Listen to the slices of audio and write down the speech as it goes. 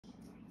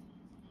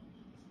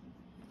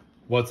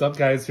What's up,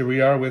 guys? Here we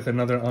are with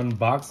another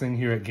unboxing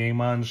here at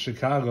GameON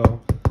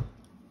Chicago.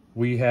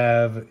 We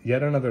have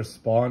yet another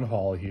Spawn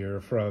haul here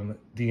from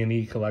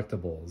D&E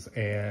Collectibles,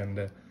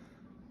 and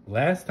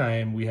last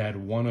time we had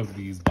one of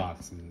these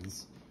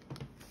boxes.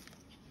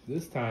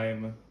 This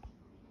time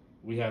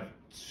we have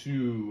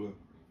two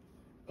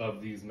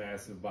of these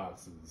massive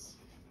boxes,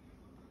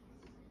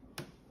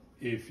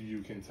 if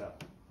you can tell.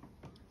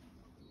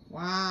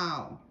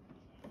 Wow.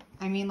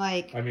 I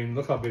mean,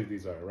 look how big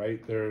these are,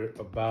 right? They're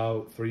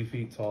about 3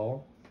 feet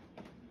tall.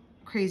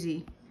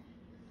 Crazy.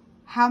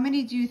 How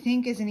many do you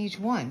think is in each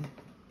one?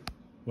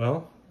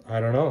 Well, I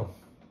don't know.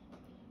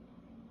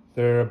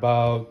 They're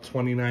about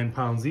 29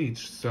 pounds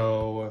each,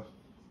 so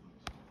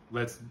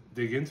let's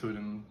dig into it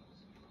and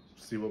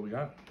see what we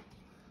got.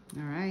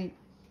 All right.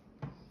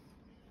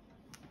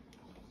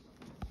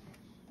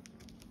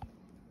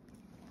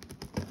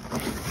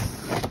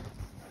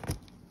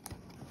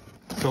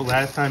 So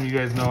last time, you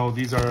guys know,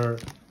 these are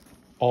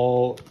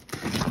all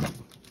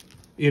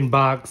in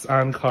box,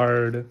 on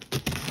card,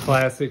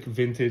 classic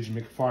vintage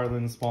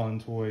McFarlane Spawn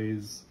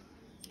toys.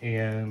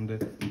 And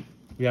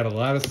we got a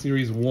lot of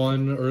Series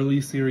 1, early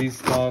series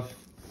stuff.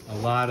 A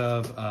lot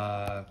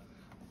of,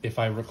 if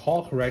I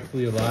recall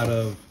correctly, a lot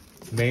of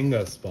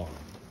manga Spawn.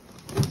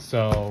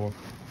 So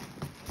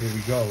here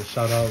we go.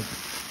 Shout out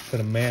to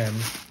the man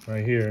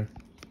right here.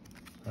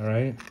 All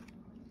right.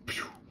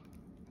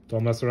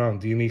 Don't mess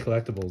around. D&E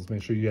Collectibles.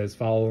 Make sure you guys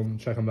follow them.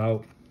 Check them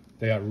out.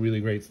 They got really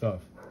great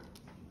stuff.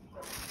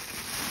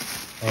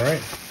 All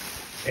right.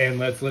 And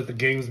let's let the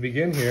games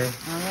begin here.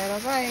 All right, all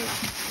right.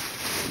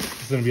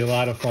 It's going to be a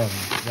lot of fun.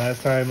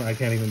 Last time, I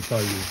can't even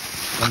tell you.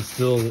 I'm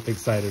still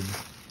excited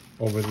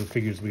over the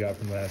figures we got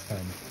from last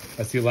time.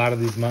 I see a lot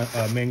of these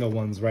manga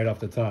ones right off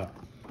the top.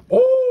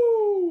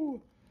 Oh!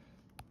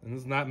 And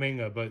this is not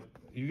manga, but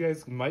you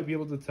guys might be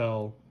able to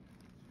tell.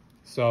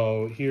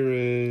 So here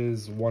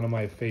is one of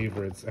my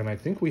favorites, and I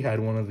think we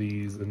had one of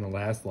these in the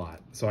last lot.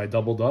 So I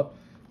doubled up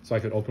so I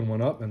could open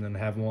one up and then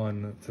have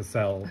one to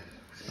sell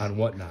on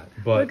Whatnot.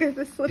 But look at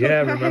this little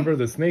yeah, guy. remember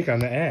the snake on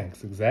the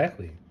axe,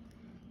 exactly.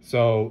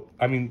 So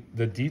I mean,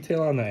 the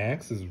detail on the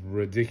axe is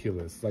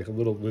ridiculous, like a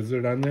little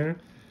lizard on there.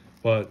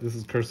 But this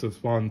is Curse of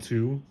Spawn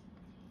 2,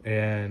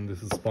 and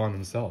this is Spawn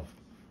himself.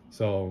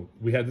 So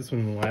we had this one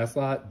in the last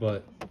lot,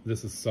 but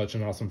this is such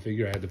an awesome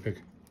figure, I had to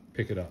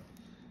pick it up.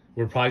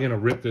 We're probably going to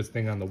rip this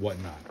thing on the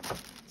Whatnot.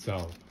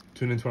 So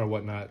tune into our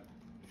Whatnot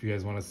if you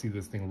guys want to see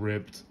this thing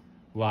ripped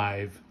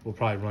live. We'll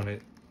probably run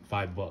it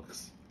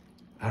 $5.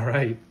 All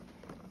right.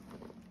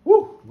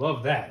 Woo!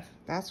 Love that.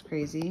 That's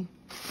crazy.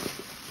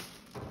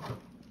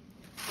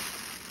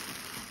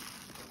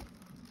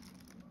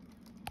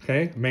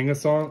 Okay, manga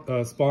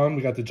Spawn.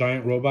 We got the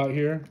giant robot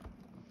here.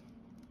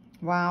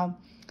 Wow.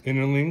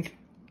 Interlink.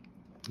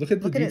 Look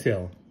at the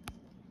detail.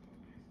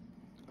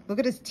 Look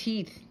at his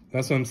teeth.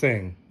 That's what I'm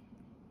saying.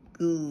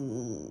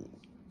 Ooh.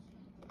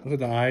 Look at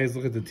the eyes.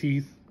 Look at the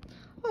teeth.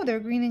 Oh, they're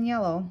green and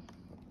yellow.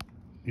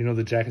 You know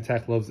the Jack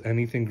Attack loves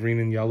anything green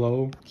and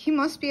yellow. He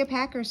must be a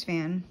Packers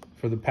fan.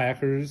 For the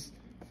Packers.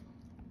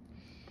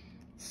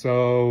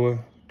 So,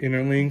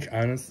 Interlink,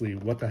 honestly,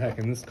 what the heck?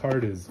 And this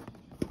card is,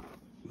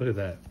 look at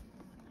that.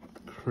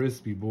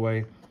 Crispy,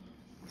 boy.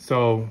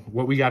 So,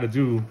 what we got to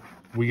do,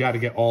 we got to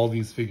get all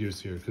these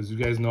figures here. Because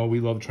you guys know we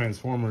love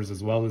Transformers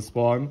as well as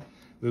Spawn.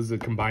 This is a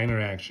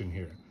combiner action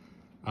here.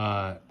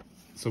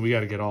 So we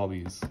got to get all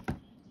these.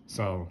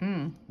 So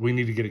we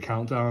need to get a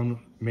countdown,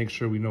 make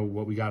sure we know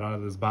what we got out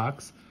of this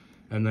box,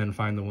 and then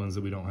find the ones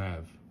that we don't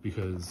have,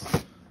 because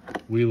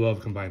we love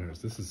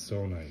combiners. This is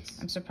so nice.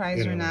 I'm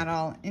surprised they're not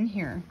all in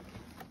here.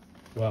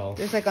 Well,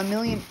 there's like a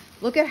million.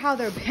 Look at how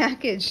they're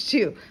packaged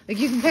too. Like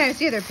you can kind of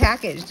see they're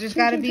packaged. There's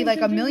got to be like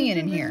a million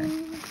in here.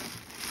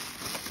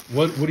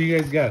 What do you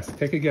guys guess?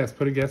 Take a guess.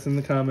 Put a guess in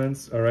the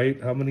comments. All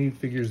right. How many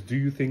figures do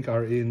you think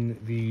are in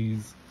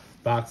these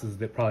boxes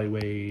that probably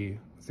weigh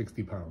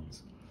 60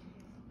 pounds?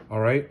 All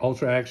right,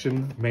 Ultra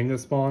Action Manga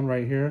Spawn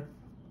right here.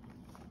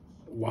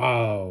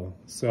 Wow.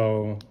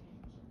 So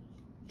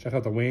check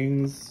out the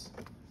wings.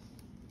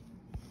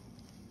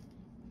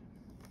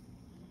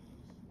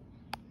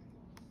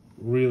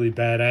 Really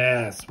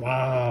badass.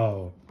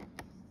 Wow.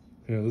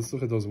 Here, let's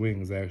look at those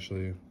wings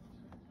actually.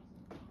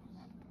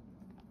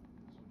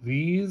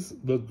 These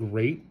look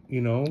great, you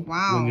know,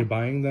 when you're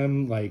buying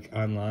them like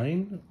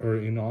online or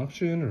in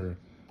auction or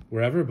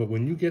wherever, but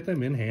when you get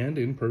them in hand,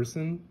 in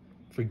person,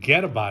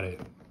 forget about it.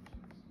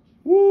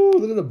 Woo,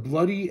 look at the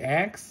bloody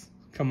axe.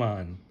 Come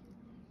on.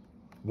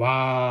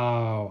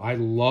 Wow, I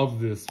love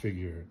this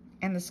figure.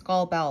 And the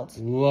skull belt.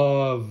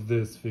 Love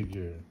this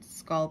figure.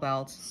 Skull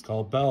belt.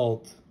 Skull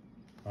belt.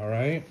 All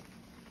right.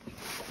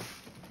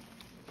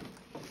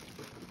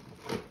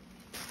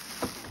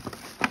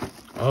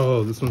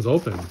 Oh, this one's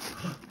open.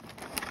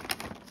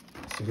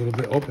 It's a little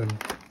bit open,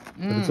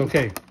 but it's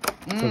okay.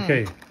 It's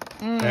okay.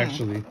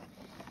 Actually,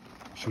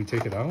 should we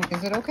take it out?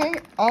 Is it okay?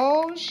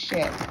 Oh,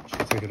 shit. Should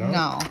we take it out?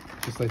 No.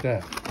 Just like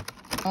that.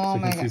 Oh so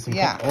my you can god. see some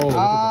Yeah. oh, look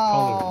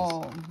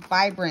at the colors.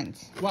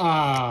 Vibrant.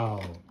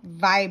 Wow.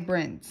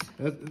 Vibrant.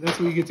 That's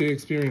what you get to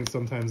experience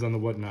sometimes on the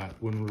Whatnot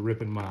when we're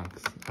ripping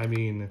mocks. I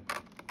mean,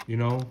 you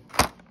know,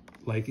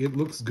 like it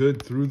looks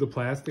good through the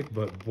plastic,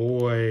 but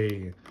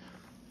boy,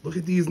 look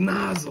at these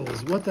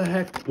nozzles. What the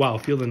heck? Wow,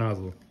 feel the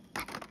nozzle.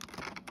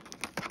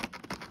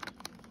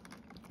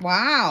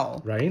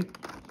 Wow. Right?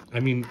 I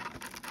mean,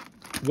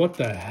 what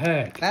the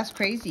heck? That's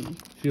crazy.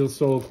 Feels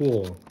so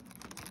cool.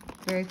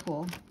 Very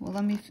cool. Well,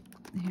 let me,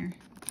 here.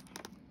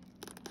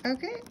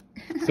 Okay.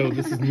 So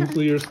this is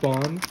Nuclear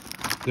Spawn.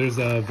 There's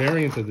a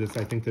variant of this,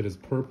 I think, that is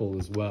purple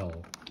as well.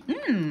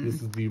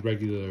 This is the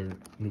regular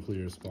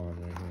Nuclear Spawn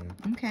right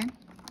here. Okay.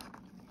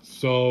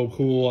 So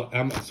cool.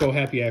 I'm so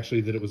happy,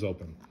 actually, that it was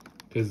open.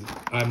 Because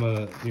I'm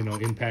a, you know,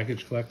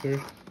 in-package collector.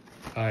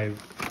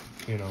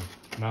 You know,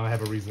 now I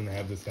have a reason to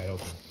have this guy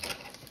open.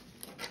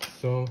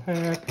 So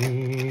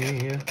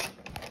happy.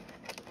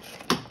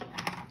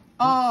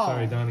 Oh.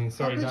 Sorry, Donnie.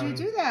 Sorry, How could Donnie. you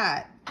do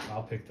that?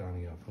 I'll pick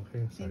Donnie up,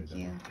 okay? Sorry, Thank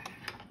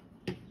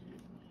you.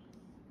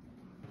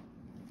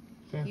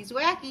 Okay. He's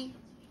wacky.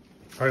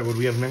 All right, what do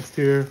we have next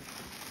here?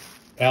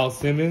 Al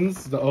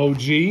Simmons, the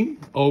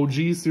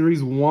OG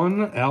Series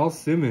 1 Al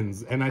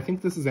Simmons. And I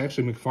think this is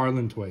actually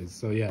McFarlane toys.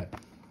 So, yeah.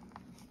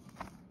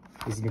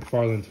 This is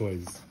McFarlane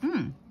toys.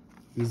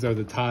 These are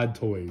the Todd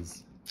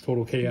toys.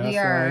 Total Chaos We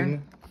are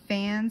line.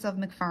 fans of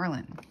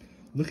McFarlane.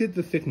 Look at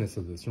the thickness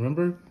of this.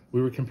 Remember,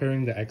 we were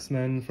comparing the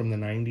X-Men from the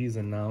 90s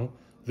and now?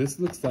 This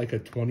looks like a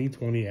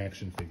 2020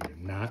 action figure,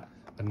 not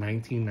a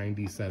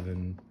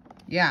 1997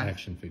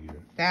 action figure.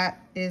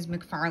 That is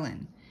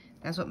McFarlane.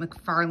 That's what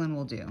McFarlane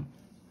will do.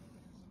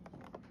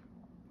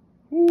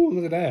 Ooh,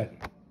 look at that.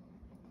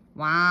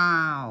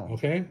 Wow.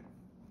 Okay.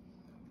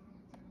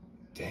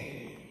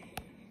 Dang.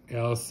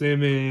 Al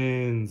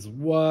Simmons.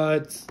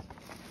 What?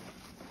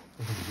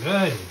 Looking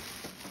good.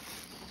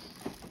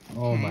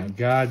 Oh my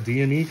God.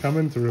 D&E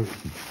coming through.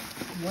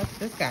 What's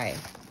this guy?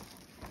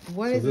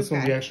 What So is this this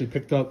one guy? we actually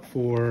picked up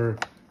for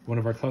one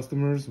of our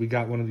customers. We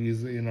got one of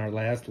these in our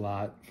last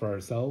lot for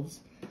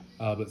ourselves.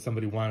 But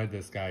somebody wanted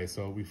this guy,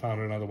 so we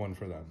found another one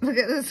for them. Look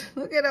at this.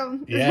 Look at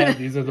him. Yeah,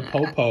 these are the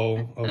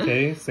Popo,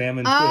 okay? Sam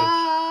and Twitch.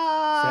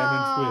 Sam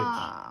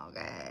and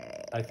Twitch.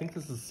 Okay. I think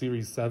this is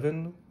Series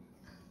 7.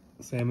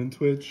 Sam and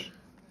Twitch.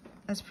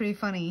 That's pretty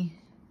funny.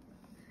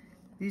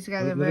 These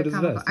guys are Look very at his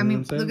comical. vest, I you know mean,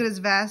 what I'm look saying? at his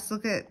vest.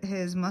 Look at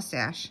his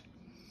mustache.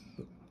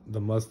 The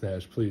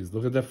mustache, please.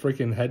 Look at that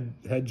freaking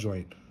head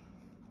joint.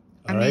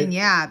 I mean,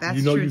 yeah, that's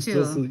you know true you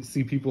too. still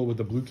see people with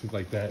the Bluetooth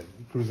like that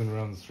cruising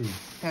around the street.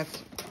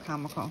 That's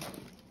comical.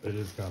 It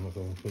is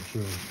comical, but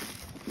true.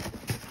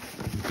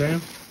 Okay.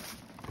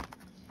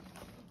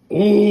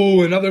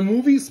 Oh, another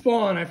movie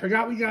Spawn. I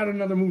forgot we got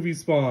another movie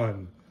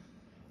Spawn.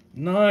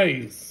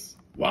 Nice.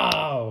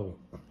 Wow.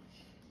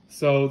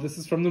 So this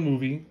is from the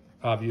movie,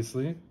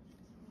 obviously.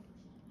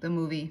 The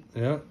movie.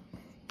 Yeah.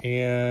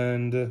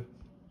 And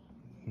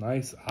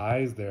nice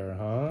eyes there,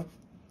 huh?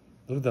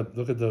 Look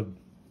at the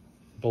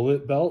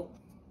bullet belt.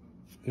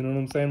 You know what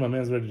I'm saying? My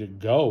man's ready to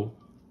go.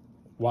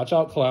 Watch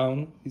out,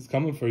 clown. He's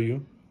coming for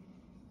you.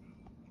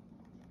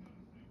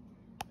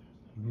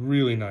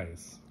 Really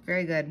nice.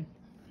 Very good.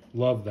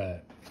 Love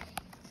that.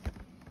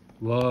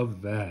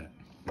 Love that.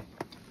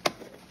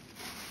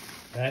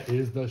 That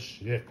is the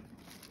shit.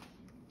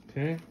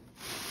 Okay.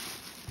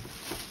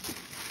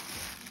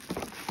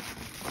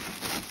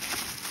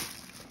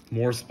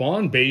 More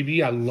Spawn,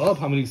 baby. I love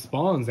how many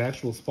spawns,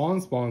 actual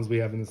spawns we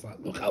have in this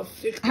lot. Look how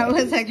thick I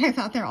was like, I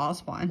thought they're all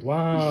Spawn.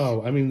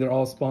 Wow. I mean, they're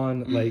all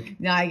Spawn, like...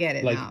 No, I get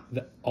it like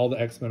now. all the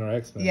X-Men are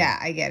X-Men. Yeah,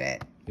 I get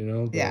it. You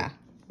know? But Yeah.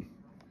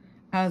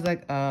 I was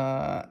like,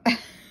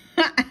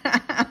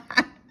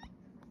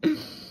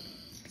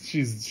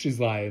 She's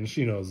lying.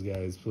 She knows,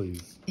 guys,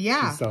 please.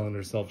 Yeah. She's selling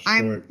herself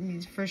short.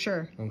 For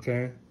sure.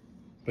 Okay?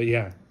 But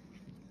yeah.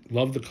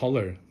 Love the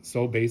color.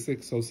 So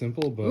basic, so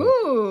simple, but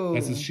Ooh.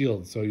 that's his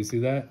shield. So you see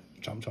that?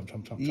 Chomp, chomp,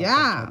 chomp, chomp,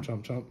 Yeah. chomp,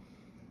 chomp, chomp, chomp.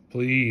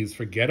 Please,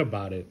 forget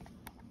about it.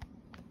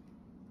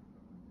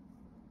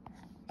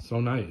 So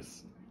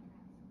nice.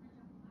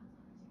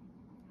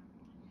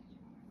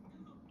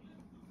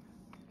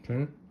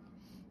 Okay.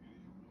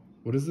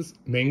 What is this?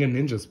 Manga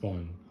Ninja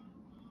Spawn.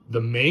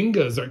 The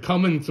mangas are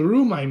coming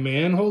through, my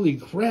man. Holy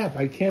crap.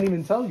 I can't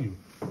even tell you.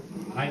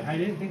 I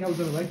didn't think I was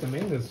going to like the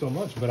mangas so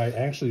much, but I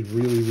actually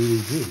really,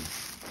 really do.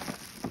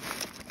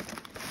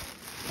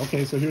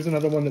 Okay, so here's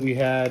another one that we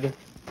had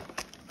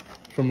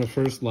from the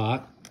first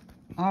lot.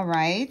 All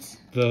right.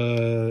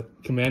 The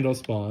Commando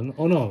Spawn.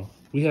 Oh, no.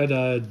 We had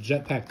a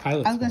Jetpack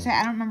Pilot I was going to Spawn. say,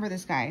 I don't remember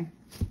this guy.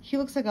 He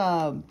looks like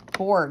a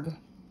Borg.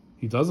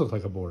 He does look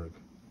like a Borg.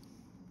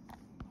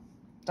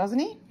 Doesn't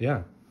he?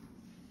 Yeah.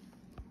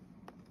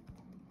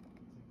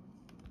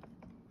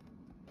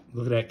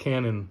 Look at that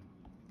cannon.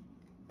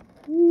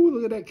 Ooh,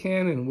 look at that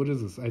cannon. What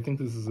is this? I think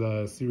this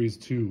is Series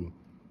 2.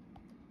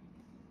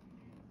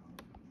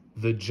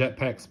 The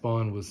Jetpack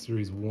Spawn was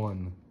Series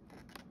 1.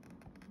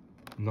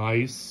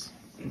 Nice.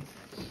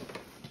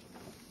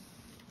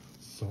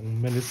 So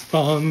many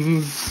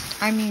spawns.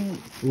 I mean,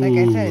 like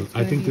I said, it's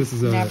I think this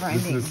is never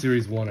this is ending. a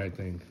series 1, I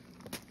think.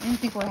 I don't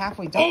think we're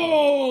halfway done.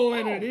 Oh,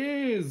 and it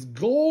is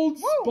Gold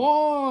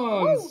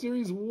Spawn Woo.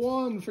 Series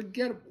 1.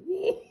 Forget it.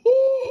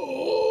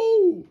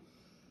 Whoa!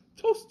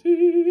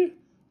 Toasty.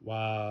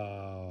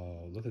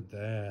 Wow, look at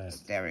that.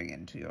 Staring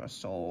into your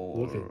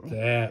soul. Look at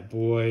that,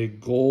 boy.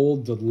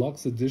 Gold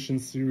Deluxe Edition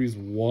Series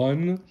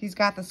 1. He's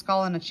got the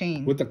skull and a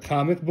chain. With the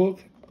comic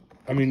book.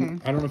 I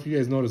mean, I don't know if you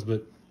guys noticed,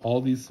 but all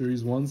these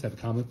Series 1s have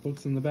comic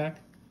books in the back.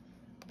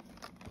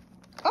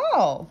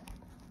 Oh.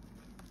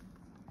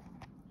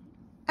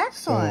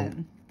 Excellent.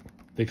 So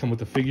they come with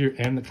the figure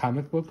and the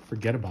comic book.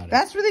 Forget about it.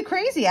 That's really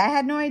crazy. I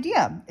had no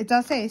idea. It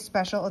does say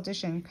special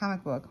edition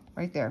comic book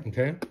right there.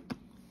 Okay.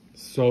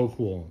 So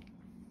cool.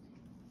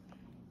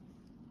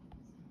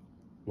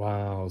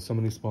 Wow, so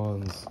many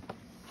spawns.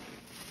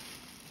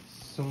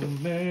 So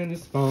many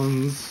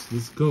spawns.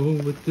 Let's go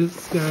with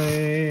this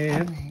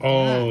guy.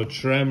 Oh,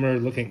 Tremor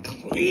looking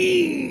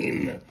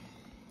clean.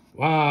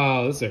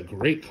 Wow, this is a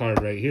great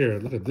card right here.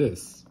 Look at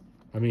this.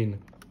 I mean,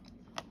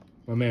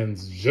 my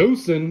man's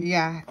juicing.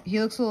 Yeah, he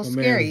looks a little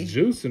My scary. man's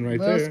juicing right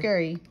a little there.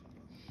 scary.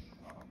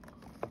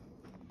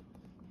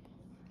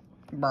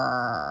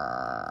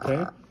 Brrr.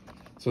 Okay.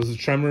 So this is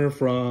Tremor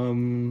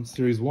from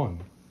Series 1.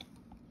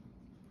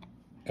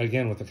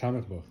 Again, with the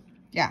comic book.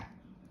 Yeah.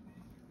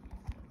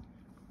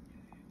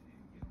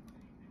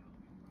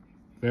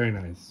 Very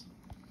nice.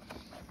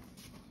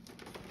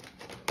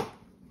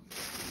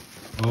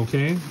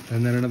 Okay,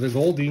 and then another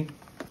Goldie.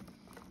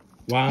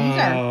 Wow.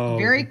 These are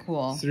very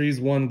cool. Series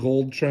 1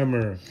 Gold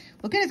Tremor.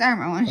 Look at his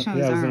arm. I want to show his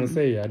Yeah, I was arm. going to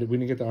say, we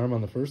didn't get the arm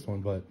on the first one,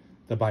 but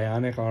the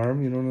bionic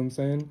arm, you know what I'm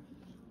saying?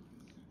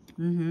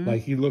 Mm-hmm.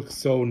 Like, he looks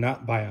so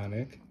not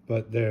bionic,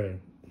 but there.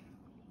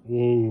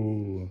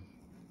 Whoa.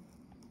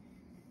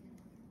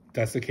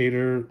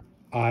 Desiccator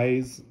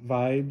eyes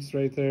vibes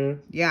right there.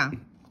 Yeah.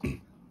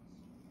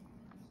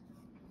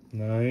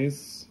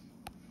 Nice.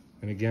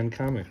 And again,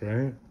 comic,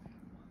 right?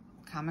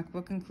 Comic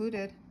book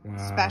included.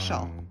 Wow.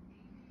 Special.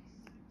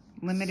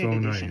 Limited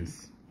edition.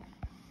 Nice.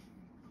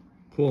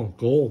 Cool.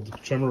 Gold.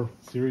 Tremor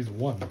Series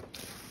 1.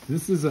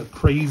 This is a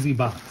crazy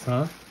box,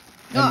 huh?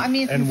 No, I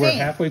mean, it's and insane.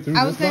 we're halfway through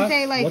I this was going to box?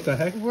 say, like, what the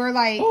heck? we're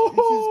like, Oh!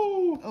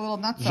 this is a little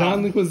nuts.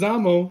 John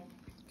Leguizamo.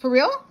 For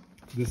real?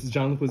 This is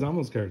John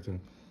Leguizamo's character.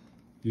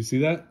 You see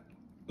that?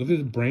 Look at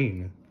his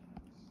brain.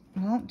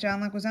 Well,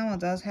 John Leguizamo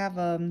does have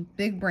a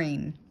big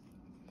brain.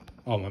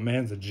 Oh, my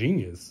man's a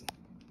genius.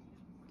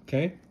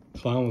 Okay?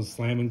 Clown was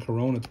slamming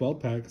Corona 12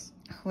 packs.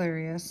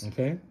 Hilarious.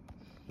 Okay?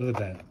 Look at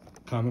that.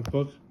 Comic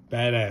book.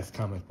 Badass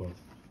comic book.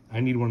 I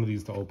need one of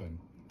these to open.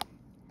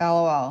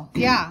 LOL.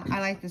 Yeah, I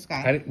like this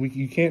guy.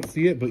 You can't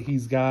see it, but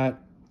he's got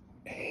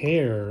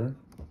hair.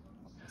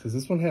 Does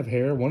this one have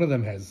hair? One of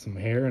them has some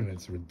hair, and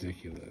it's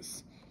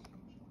ridiculous.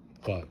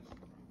 But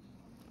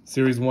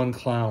Series 1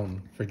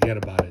 Clown, forget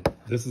about it.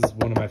 This is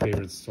one of my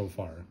favorites so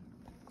far.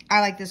 I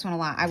like this one a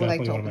lot. I would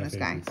like to Definitely one open of this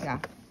my guy.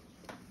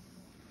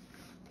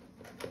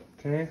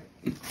 Yeah. Okay.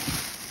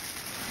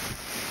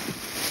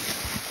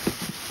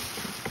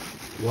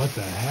 What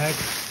the heck?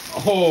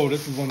 Oh,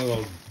 this is one of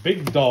those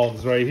big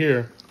dogs right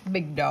here.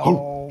 Big dog.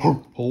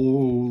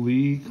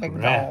 Holy Big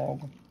crap.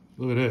 dog.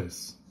 Look at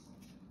this.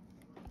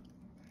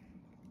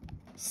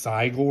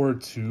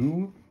 Cygor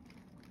 2.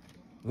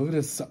 Look at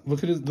his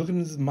look at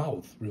his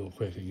mouth real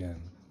quick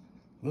again.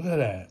 Look at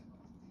that.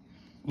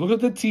 Look at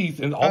the teeth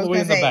and all the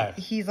way in the back.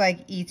 He's like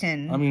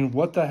eaten. I mean,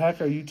 what the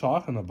heck are you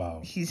talking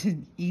about? He's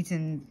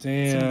eaten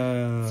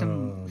Damn.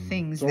 some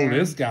things Throw there.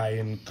 this guy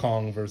in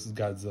Kong versus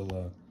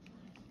Godzilla.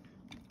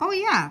 Oh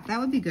yeah, that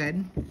would be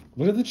good.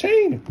 Look at the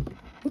chain.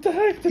 What the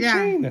heck? The Yeah.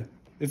 chain.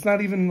 It's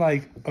not even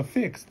like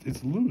affixed.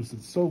 It's loose.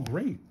 It's so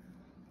great.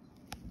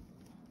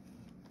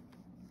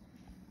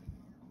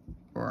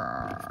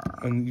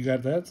 And you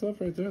got that stuff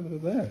right there. Look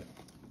at that.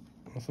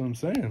 That's what I'm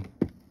saying.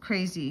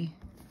 Crazy.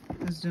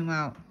 Let's zoom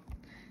out.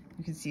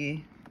 You can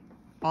see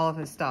all of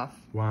his stuff.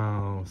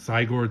 Wow.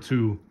 Cygor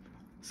 2.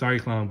 Sorry,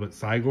 Clown, but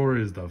Cygor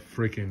is the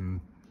freaking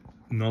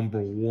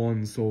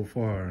 #1 so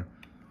far.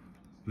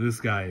 This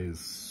guy is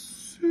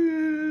sick.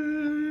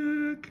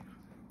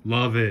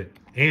 Love it.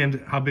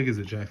 And how big is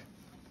it, Jack?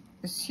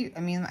 It's huge.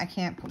 I mean, I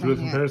can't put Do my a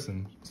hand.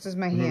 comparison. This is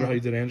my Remember hand. how you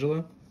did Angela?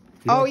 You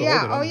Oh don't have to yeah.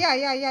 hold it,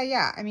 Oh huh?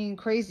 yeah. I mean,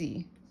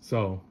 crazy.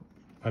 So,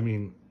 I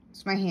mean,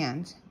 It's my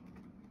hand.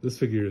 this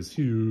figure is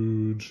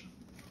huge.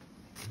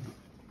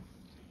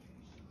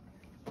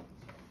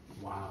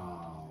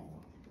 Wow.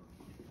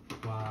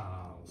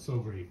 Wow. So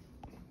great.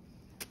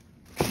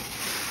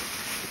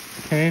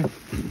 Okay.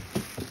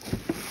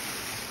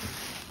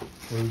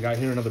 What do we got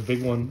here? Another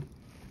big one.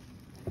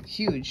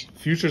 Huge.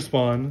 Future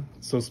Spawn.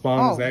 So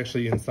Spawn is Oh.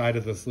 actually inside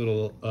of this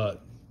little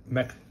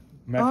mecha.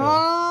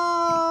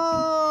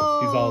 Oh.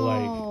 He's all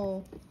like...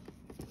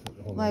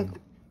 Hold like on.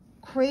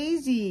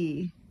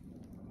 crazy.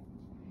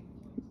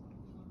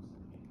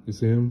 You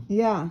see him?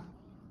 Yeah.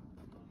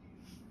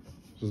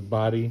 His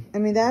body. I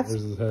mean, There's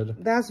his head.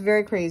 that's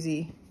very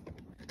crazy.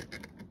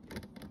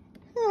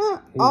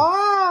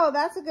 Oh,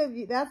 that's a good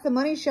view. That's the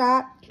money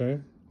shot. Okay.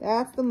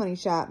 That's the money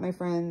shot, my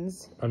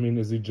friends. I mean,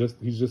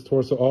 he's just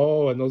torso.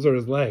 Oh, and those are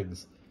his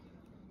legs.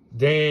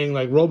 Dang,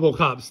 like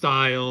RoboCop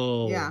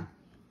style. Yeah.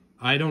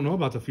 I don't know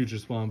about the Future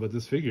Spawn, but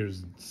this figure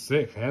is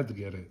sick. I had to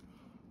get it.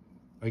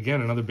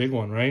 Again, another big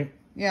one, right?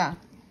 Yeah.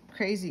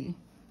 Crazy.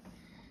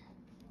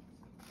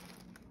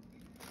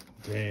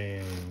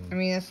 Dang. I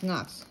mean, that's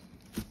nuts.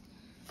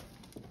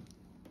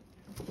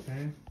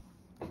 Okay.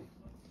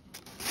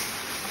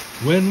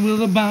 When will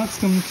the box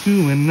come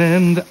to an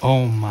end?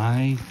 Oh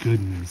my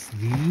goodness.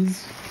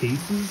 These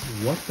cases,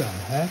 what the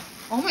heck?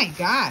 Oh my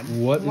God.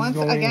 What is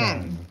going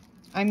on?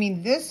 I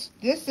mean, this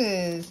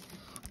is...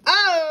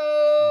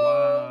 Oh!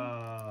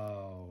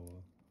 Wow.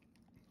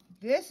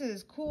 This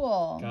is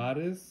cool.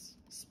 Goddess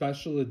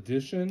Special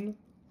Edition.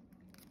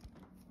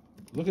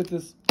 Look at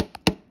this.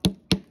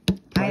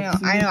 I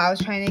know. I was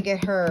trying to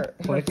get her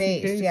face.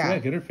 Case? Yeah,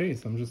 get her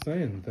face. I'm just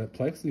saying that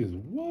plexi is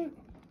what?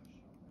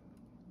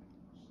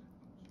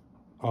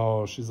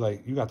 Oh, she's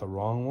like, you got the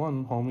wrong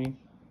one, homie.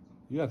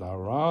 You got the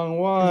wrong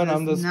one.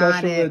 I'm the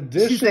special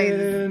edition. She's like,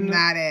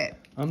 not it.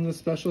 I'm the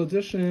special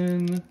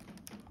edition.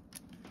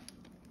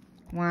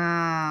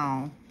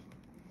 Wow.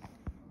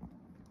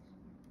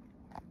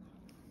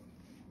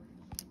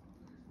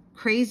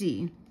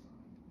 Crazy.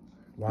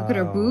 Wow. Look at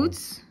her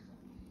boots.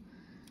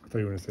 I thought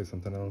you were going to say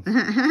something else.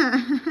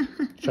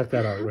 Check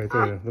that out right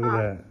there. Look at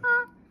that.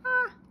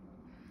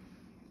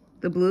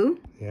 The blue?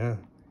 Yeah.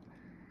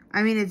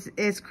 I mean,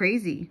 it's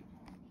crazy.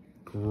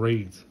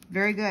 Great.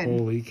 Very good.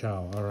 Holy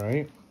cow. All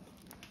right.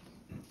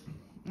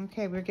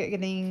 Okay, we're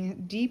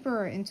getting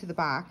deeper into the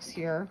box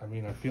here. I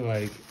mean, I feel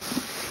like...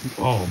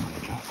 Oh,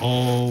 my God.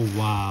 Oh,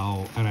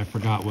 wow. And I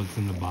forgot what's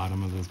in the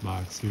bottom of this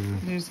box here.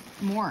 There's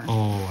more.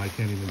 Oh, I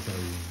can't even tell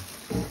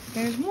you.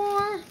 There's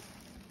more.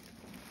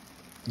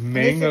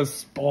 Manga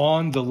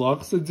Spawn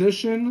Deluxe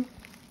Edition?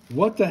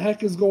 What the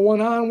heck is going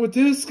on with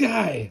this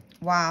guy?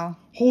 Wow.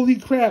 Holy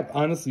crap.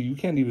 Honestly, you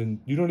don't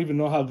even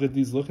know how good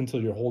these look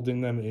until you're holding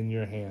them in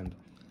your hand.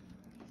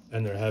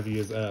 And they're heavy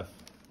as F.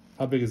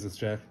 How big is this,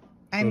 Jack?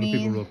 I Show mean, the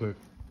people real quick.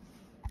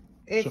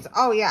 It's,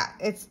 oh yeah,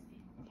 it's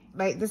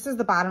like, this is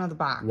the bottom of the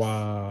box.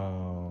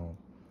 Wow.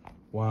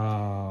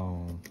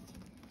 Wow.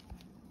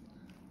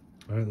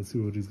 All right, let's see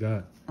what he's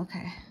got.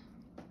 Okay.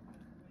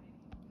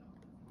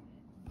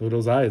 Look at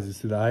those eyes. You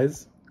see the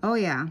eyes? Oh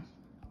yeah.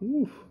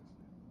 Ooh.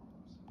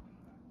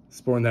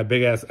 Sporting that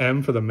big ass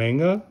M for the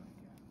manga.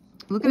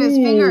 Look at his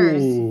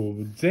fingers.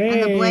 Ooh, dang.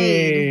 And the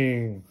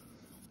blade.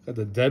 Got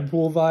the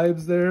Deadpool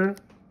vibes there.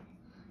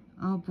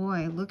 Oh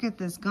boy, look at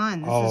this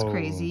gun. This is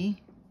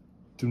crazy.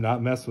 Do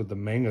not mess with the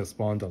Manga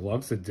Spawn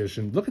Deluxe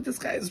Edition. Look at this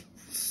guy's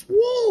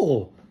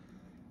swole.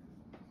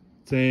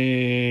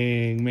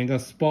 Dang, Manga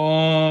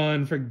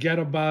Spawn. Forget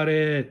about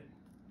it.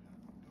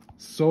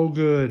 So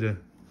good.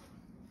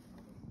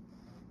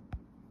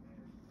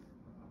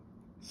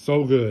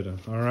 So good.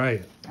 All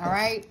right. All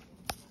right.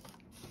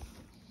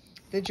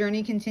 The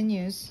journey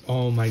continues.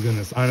 Oh my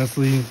goodness.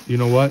 Honestly, you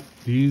know what?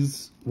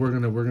 These we're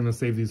gonna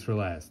save these for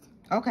last.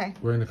 Okay.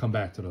 We're gonna come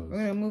back to those. We're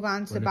gonna move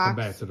on to we're the gonna box. come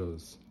back to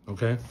those.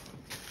 Okay.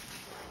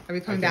 Are we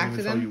coming back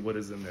to them? I can't even tell you what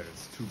is in there.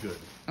 It's too good.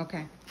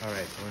 Okay. All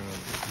right. So we're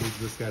gonna move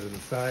this guy to the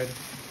side.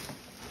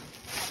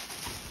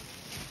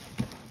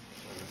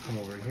 Come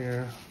over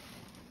here.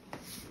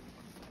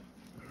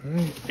 All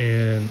right.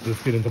 And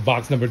let's get into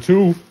box number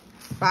 2.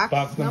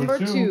 Box number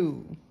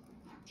two.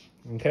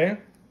 Okay.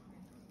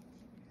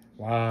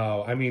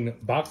 Wow. I mean,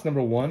 box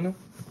number 1,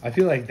 I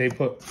feel like they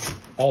put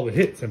all the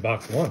hits in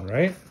box 1,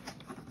 right?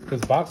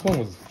 Because box 1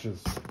 was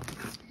just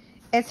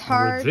it's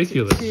hard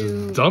ridiculous,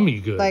 to just dummy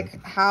good.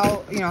 Like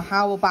how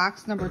will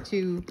box number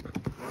 2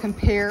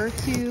 compare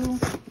to?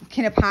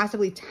 Can it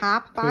possibly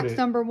top box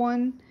number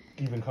 1?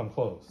 Even come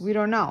close? We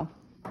don't know.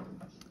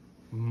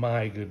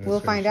 My goodness. We'll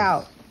find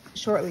out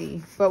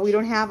shortly. But we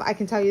don't have, I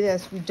can tell you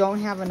this, we don't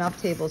have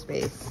enough table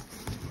space.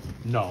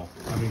 No.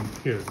 I mean,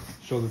 here,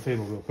 show the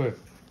table real quick.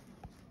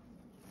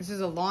 This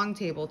is a long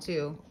table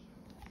too.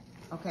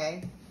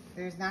 Okay?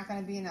 There's not going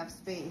to be enough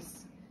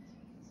space.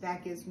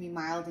 That gives me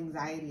mild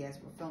anxiety as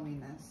we're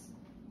filming this.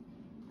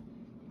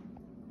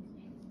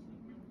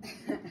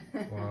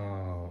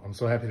 Wow. I'm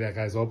so happy that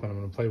guy's open. I'm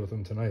going to play with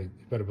him tonight.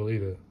 You better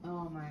believe it.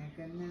 Oh my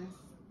goodness.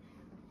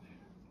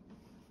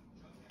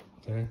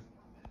 Okay.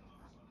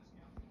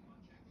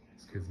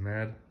 This kid's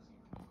mad.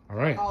 All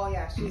right. Oh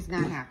yeah, she's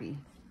not happy.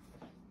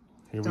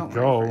 Here Don't we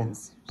go. worry,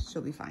 friends.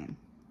 She'll be fine.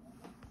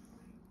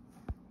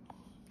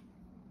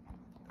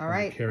 All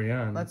right. Carry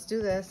on. Let's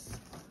do this.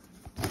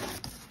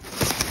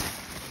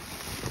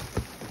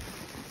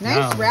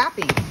 Nice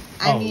wrapping.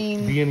 I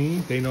mean, B&E,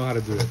 they know how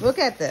to do it. Look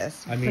at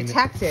this. I mean,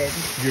 protected.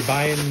 You're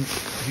buying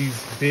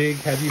these big,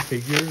 heavy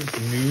figures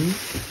new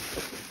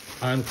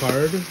on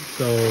card,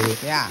 so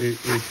yeah,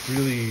 it's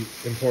really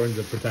important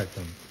to protect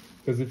them.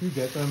 Because if you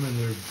get them and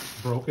they're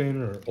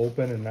broken or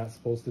open and not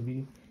supposed to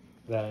be,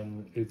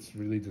 then it's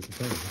really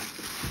disappointing.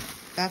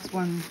 That's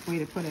one way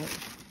to put it.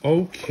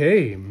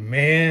 Okay,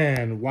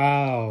 man.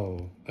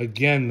 Wow.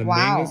 Again, the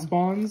manga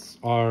spawns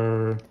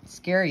are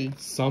scary.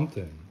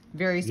 Something.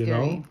 Very scary. You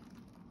know?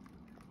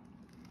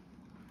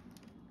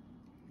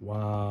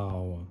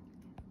 Wow.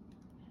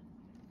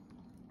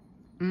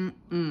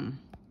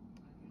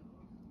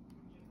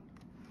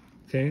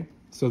 Okay,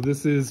 so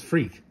this is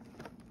Freak.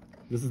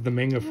 This is the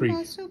manga Freak.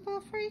 My super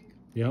freak.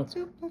 Yep.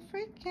 Super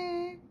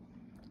freaky.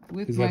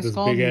 With He's my got this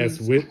skull big ass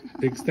knees. whip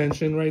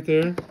extension right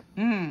there.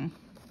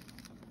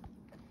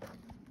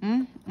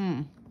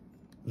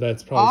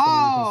 That's probably something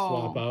you can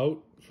swap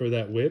out for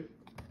that whip.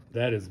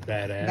 That is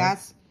badass.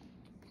 That's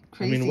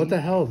crazy. I mean, what the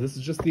hell? This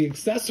is just the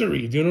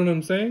accessory. Do you know what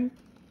I'm saying?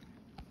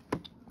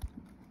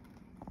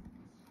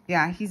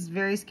 Yeah, he's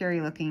very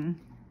scary looking.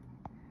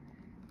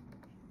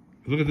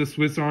 Look at the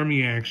Swiss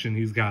Army action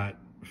he's got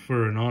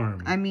for an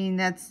arm. I mean,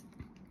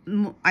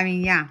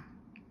 yeah.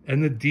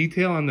 And the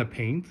detail on the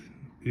paint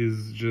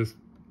is just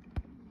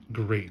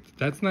great.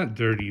 That's not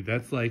dirty.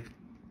 That's like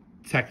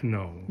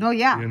techno. No,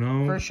 yeah, you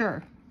know? for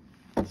sure.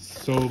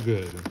 So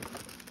good.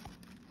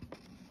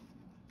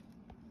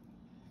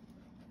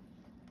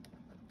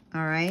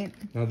 All right.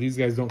 Now, these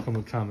guys don't come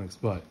with comics,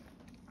 but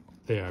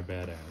they are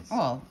badass.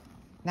 Well,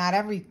 not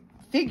every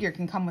figure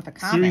can come with a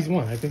comic. Series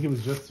 1. I think it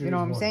was just Series 1. You know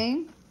what I'm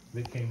saying?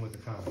 They came with the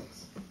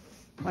comics.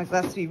 Like,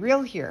 let's be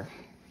real here.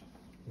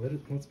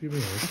 Let's be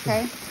real.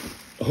 Okay.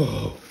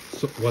 Oh,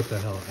 so what the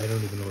hell? I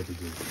don't even know what to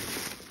do.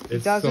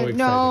 It's Doesn't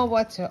know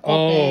what to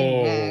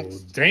open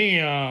next.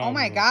 Damn. Oh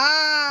my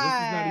god. This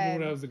is not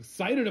even what I was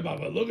excited about,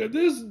 but look at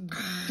this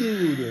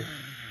dude.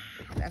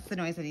 That's the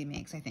noise that he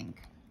makes, I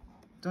think.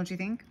 Don't you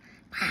think?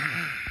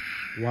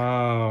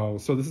 Wow.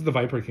 So this is the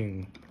Viper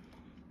King.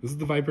 This is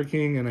the Viper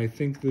King, and I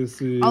think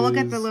this is... Oh, look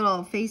at the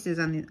little faces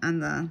on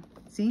the...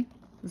 See?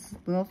 This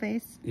little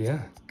face?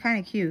 Yeah. It's kind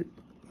of cute.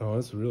 Oh,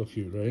 that's real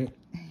cute, right?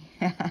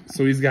 Yeah.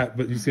 So he's got...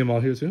 But you see them all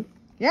here, too?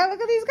 Yeah,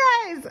 look at these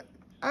guys.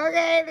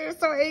 Okay, they're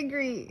so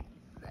angry.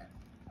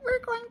 We're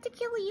going to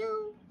kill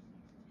you.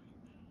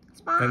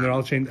 Spawn. And they're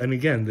all chained. And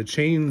again, the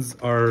chains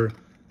are...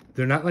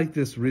 They're not like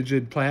this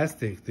rigid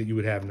plastic that you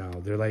would have now.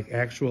 They're like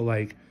actual,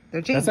 like...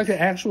 They're chains. That's like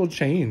an actual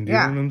chain. Do you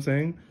Yeah. know what I'm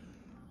saying?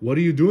 What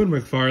are you doing,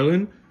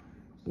 McFarlane?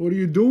 What are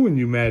you doing,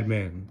 you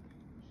madman?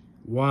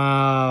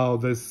 Wow,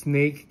 the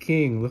Snake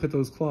King. Look at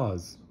those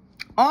claws.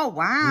 Oh,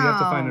 wow. We have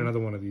to find another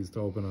one of these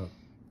to open up.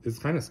 It's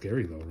kind of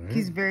scary, though, right?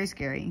 He's very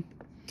scary.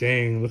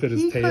 Dang, look at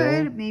his He tail.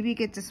 could maybe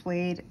get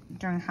dissuaded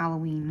during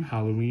Halloween.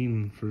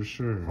 Halloween, for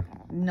sure.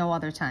 No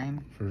other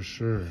time. For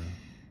sure.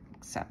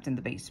 Except in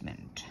the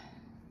basement.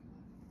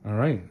 All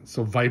right,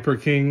 so Viper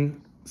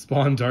King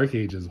Spawn Dark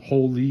Ages.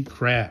 Holy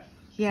crap.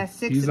 He has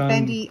 6 He's on-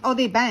 bendy... Oh,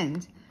 they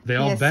bend. They He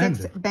all has bend.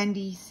 6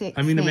 bendy snakes.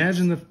 I mean,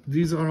 imagine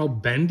these are all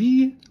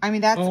bendy. I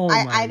mean, that's... Oh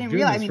I didn't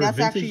realize. I mean, for a that's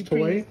actually vintage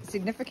pretty toy,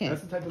 significant.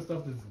 That's the type of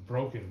stuff that's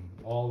broken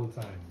all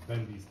the time.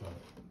 Bendy stuff.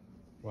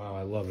 Wow,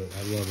 I love it.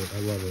 I love it. I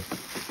love it.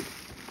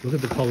 Look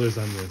at the colors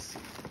on this.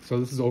 So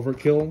this is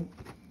Overkill.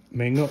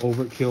 Manga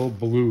Overkill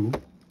Blue.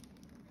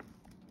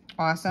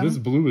 Awesome. This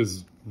blue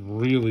is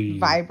really...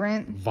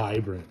 Vibrant.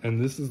 Vibrant.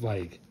 And this is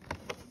like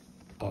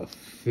a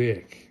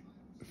thick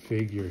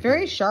figure. Very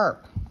here.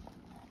 sharp.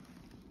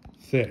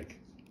 Thick.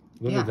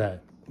 Look Yeah. at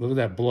that. Look at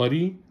that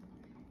bloody.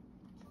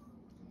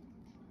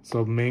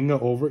 So Manga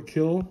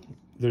Overkill.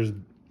 There's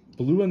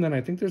blue and then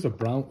I think there's a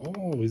brown.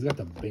 Oh, he's got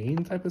the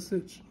Bane type of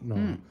stitch.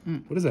 No.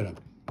 What is that?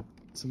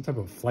 Some type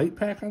of flight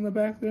pack on the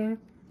back there?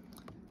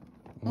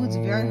 Oh, it's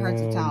very hard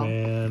to tell.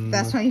 Man.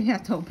 That's why you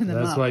have to open them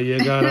up. That's why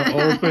you gotta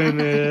open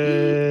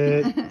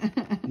it.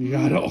 You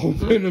gotta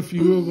open a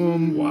few of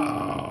them.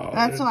 Wow.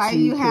 That's they're why too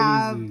you crazy.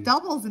 have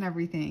doubles and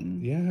everything.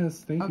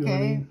 Yes, thank you, Okay.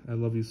 honey. I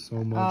love you so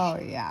much.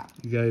 Oh, yeah.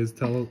 You guys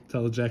tell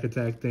Jack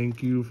Attack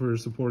thank you for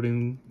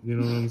supporting, you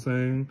know what I'm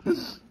saying?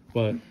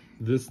 But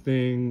this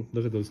thing,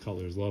 look at those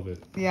colors, love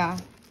it. Yeah.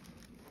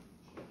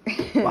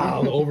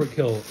 Wow, the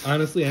Overkill.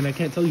 Honestly, and I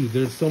can't tell you,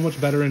 they're so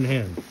much better in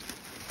hand.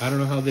 I don't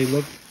know how they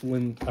look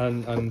when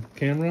on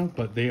camera,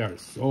 but they are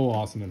so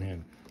awesome in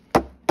hand.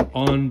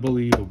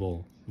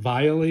 Unbelievable.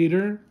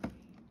 Violator,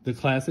 the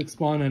classic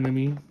Spawn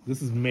enemy.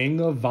 This is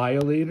Manga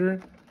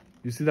Violator.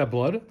 You see that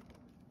blood?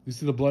 You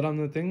see the blood on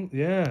the thing?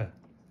 Yeah.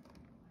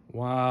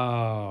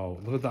 Wow.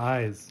 Look at the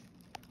eyes.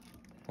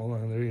 Hold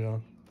on, there you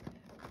go.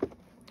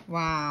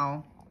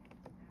 Wow.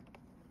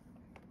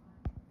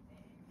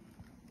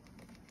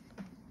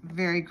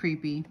 Very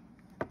creepy.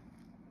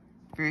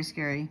 Very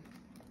scary.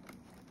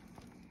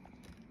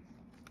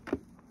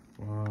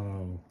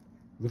 Wow.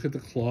 Look at the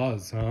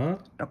claws, huh?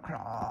 The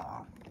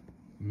claw.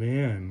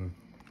 Man.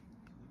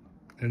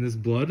 And this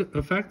blood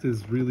effect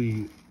is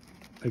really...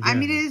 Again, I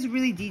mean, it is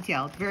really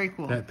detailed. Very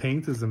cool. that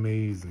paint is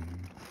amazing.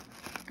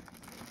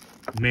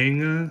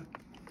 Manga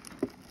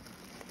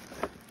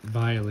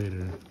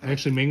Violator.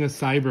 Actually, Manga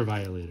Cyber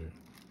Violator.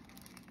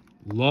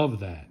 Love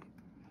that.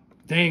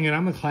 Dang it,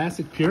 I'm a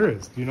classic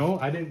purist, you know?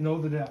 I didn't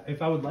know that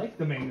if I would like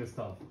the manga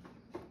stuff.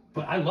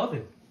 But I love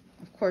it.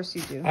 Of course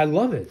you do. I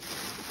love it.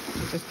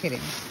 Just kidding.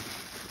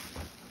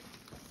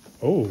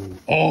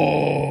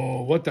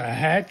 Oh, what the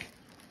heck?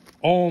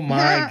 Oh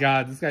my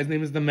God, this guy's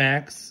name is the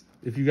Max.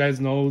 If you guys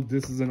know,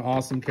 this is an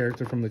awesome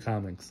character from the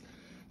comics.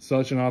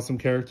 Such an awesome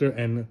character.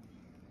 And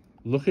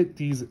look at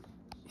these.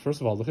 First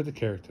of all, look at the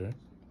character.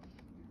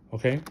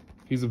 Okay?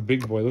 He's a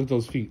big boy. Look at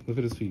those feet. Look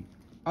at his feet.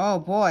 Oh,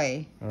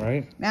 boy. All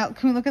right. Now,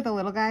 can we look at the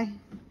little guy?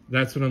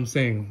 That's what I'm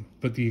saying.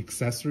 But the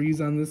accessories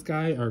on this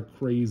guy are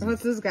crazy.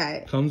 What's this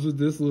guy? Comes with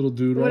this little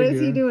dude right What here. is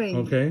he doing?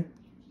 Okay.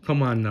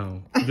 Come on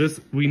now.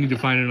 We need to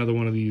find another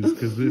one of these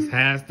because this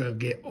has to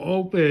get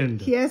opened.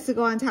 He has to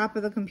go on top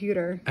of the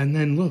computer. And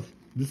then look,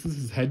 this is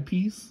his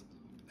headpiece.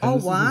 Oh,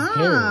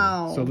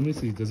 wow. So let me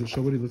see. Does it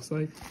show what he looks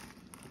like?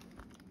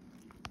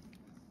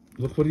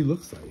 Look what he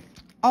looks like.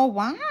 Oh,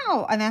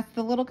 wow. And that's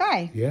the little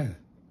guy. Yeah.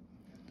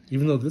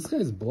 Even though this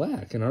guy's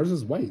black and ours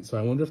is white. So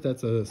I wonder if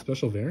that's a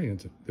special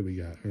variant that we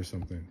got or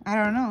something. I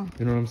don't know.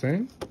 You know what I'm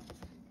saying?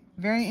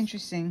 Very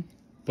interesting.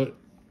 But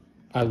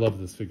I love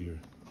this figure.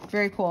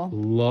 Very cool.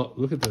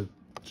 Look at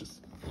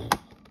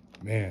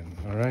man.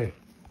 All right.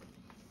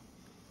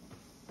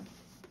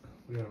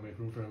 We gotta make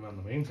room for him on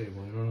the main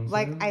table. You know what I'm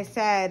saying? Like I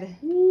said,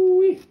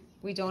 Woo-wee.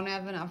 we don't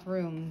have enough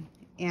room.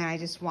 And I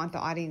just want the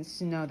audience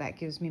to know that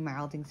gives me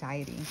mild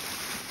anxiety.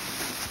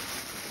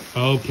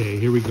 Okay,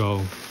 here we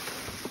go.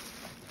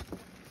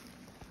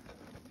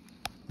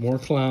 More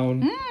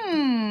clown.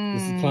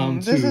 This is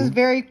clown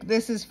 2.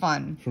 This is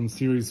fun. From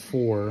series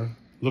 4.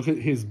 Look at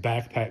his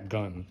backpack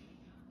gun.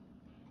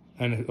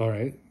 And all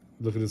right,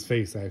 look at his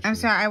face. Actually, I'm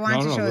sorry. I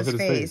wanted to show his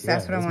face.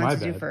 That's Yeah, what I wanted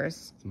to do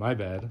first. It's my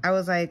bad. I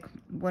was like,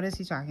 what is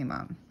he talking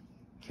about?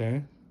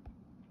 Okay.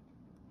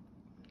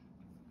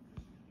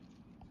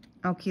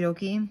 Okie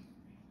dokie.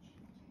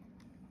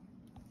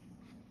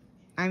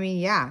 I mean,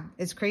 yeah,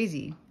 it's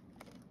crazy.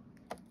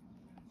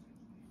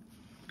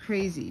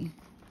 Crazy.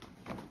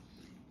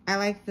 I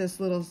like this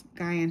little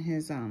guy in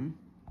his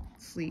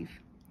sleeve.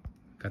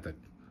 Got the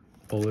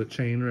bullet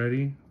chain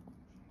ready.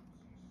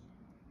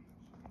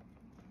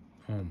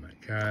 Oh my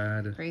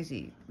God.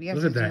 Crazy.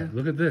 Look at that.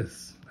 Look at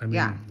this. I mean,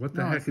 yeah. what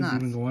the heck is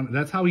even going on?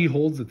 That's how he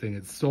holds the thing.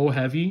 It's so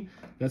heavy.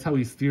 That's how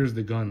he steers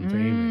the gun to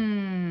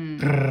aim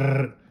it.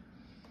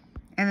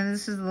 And then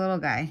this is the little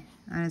guy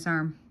on his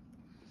arm.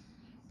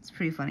 It's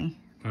pretty funny.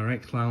 All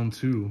right, Clown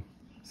 2,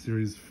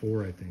 Series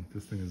 4, I think.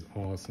 This thing is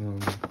awesome.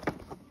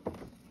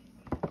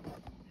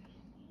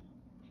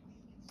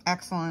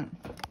 Excellent.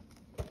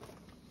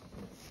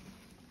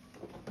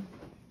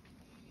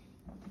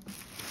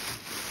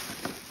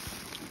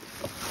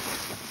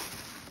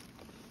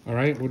 All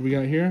right, what do we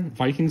got here?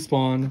 Viking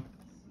Spawn.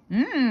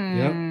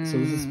 Yep, so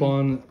this is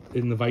Spawn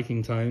in the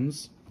Viking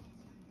times.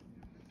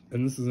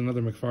 And this is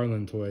another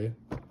McFarlane toy.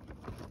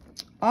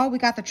 Oh, we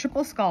got the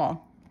triple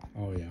skull.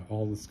 Oh, yeah,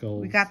 all the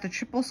skulls. We got the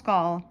triple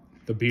skull.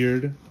 The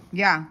beard.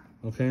 Yeah.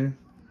 Okay.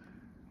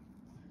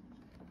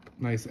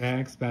 Nice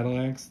axe, battle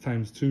axe,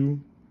 ×2.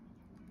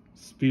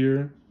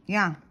 Spear.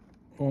 Yeah.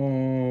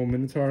 Oh,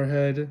 Minotaur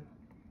head.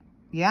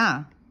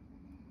 Yeah.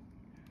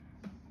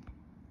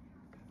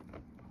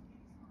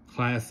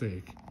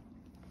 Classic.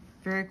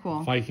 Very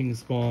cool. Viking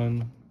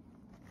Spawn.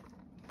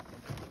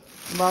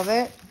 Love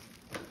it.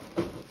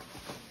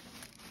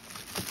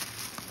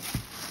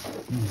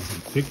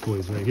 Thick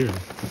boys right here.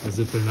 As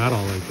if they're not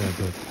all like that,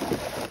 but...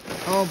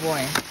 Oh,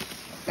 boy.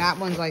 That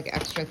one's, like,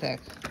 extra thick.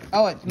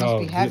 Oh, it must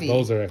be heavy.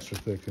 Those are extra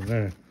thick in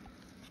there.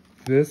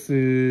 This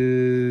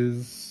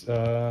is...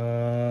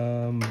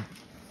 oh,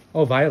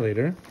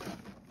 Violator.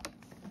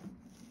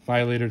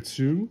 Violator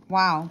 2.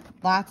 Wow.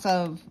 Lots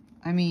of...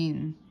 I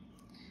mean...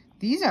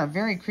 These are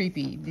very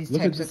creepy, these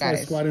Look types at of this guy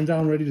guys. squatting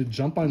down ready to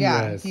jump on your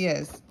ass. Yeah, he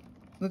is.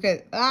 Look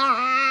at...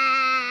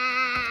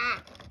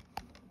 Ah!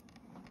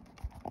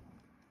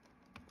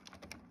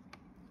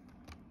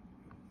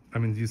 I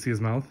mean, do you see his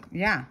mouth?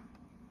 Yeah.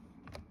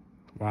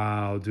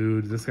 Wow,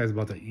 dude. This guy's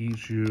about to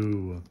eat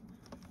you.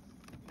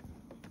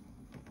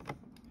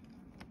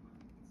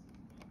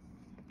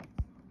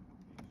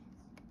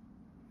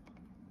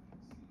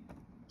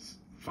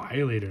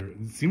 Violator.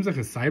 It seems like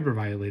a cyber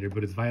Violator,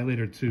 but it's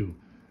Violator 2.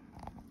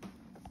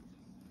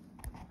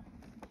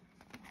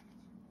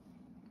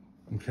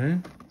 Okay.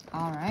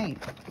 All right.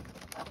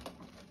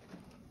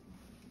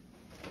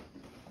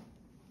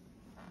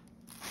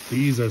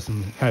 These are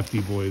some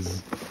hefty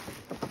boys.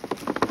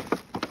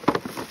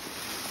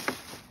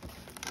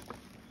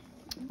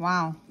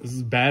 Wow. This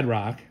is Bad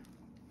Rock.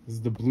 This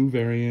is the blue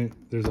variant.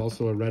 There's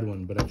also a red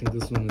one, but I think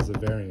this one is a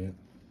variant.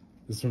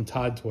 This is from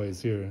Todd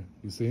Toys here.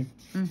 You see?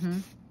 Mm-hmm.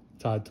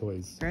 Todd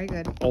Toys. Very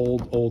good.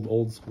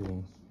 Old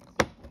school.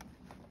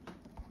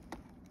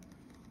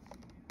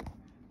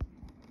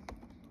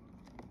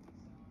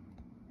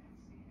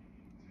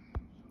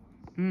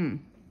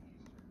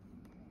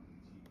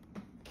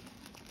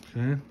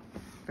 Okay.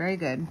 Very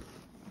good.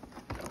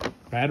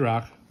 Bad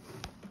Rock.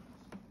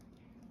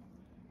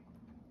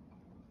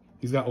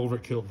 He's got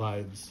overkill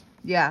vibes.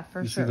 Yeah,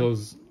 for you sure. See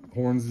those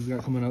horns he's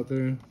got coming out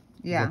there?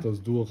 Yeah. He's got those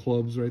dual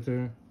clubs right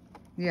there.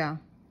 Yeah.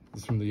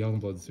 It's from the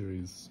Youngblood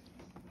series.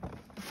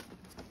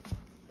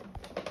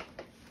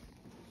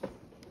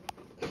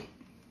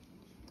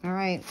 All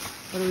right.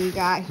 What do we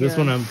got here? This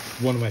one,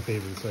 one of my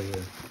favorites right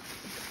here.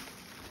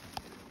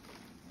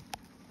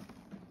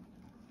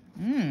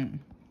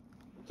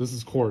 This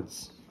is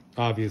Quartz,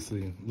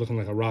 obviously, looking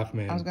like a rock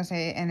man. I was going to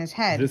say, and his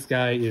head. This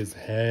guy is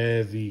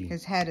heavy.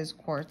 His head is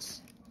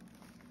quartz.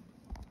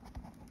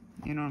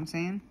 You know what I'm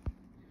saying?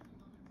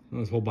 Oh,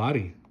 his whole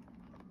body.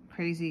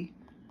 Crazy.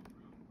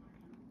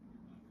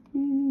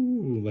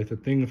 Ooh, like the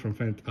thing from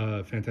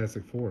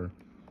Fantastic Four.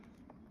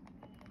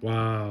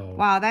 Wow.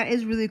 Wow, that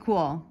is really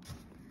cool.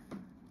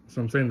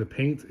 So I'm saying the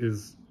paint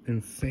is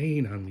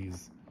insane on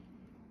these.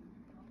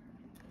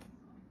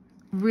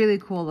 Really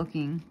cool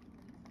looking.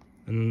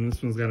 And then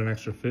this one's got an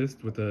extra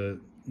fist with a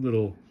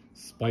little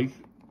spike,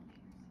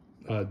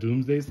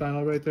 Doomsday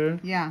style right there.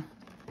 Yeah.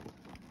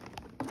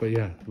 But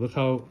yeah, look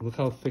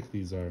how thick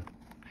these are.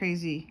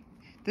 Crazy.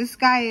 This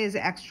guy is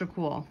extra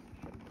cool.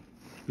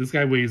 This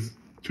guy weighs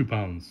 2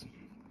 pounds.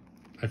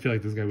 I feel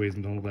like this guy weighs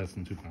no less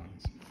than 2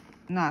 pounds.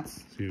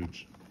 Nuts. It's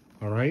huge.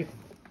 All right.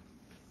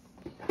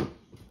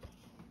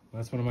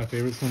 That's one of my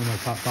favorites. One of my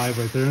top 5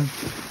 right there.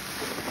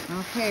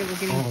 Okay, we're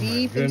getting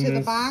deep into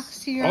the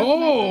box here.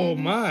 Oh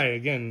my!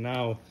 Again,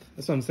 now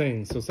that's what I'm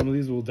saying. So some of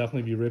these will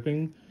definitely be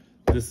ripping.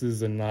 This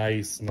is a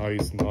nice,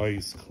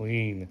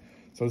 clean.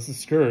 So this is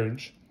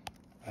Scourge.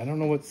 I don't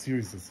know what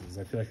series this is.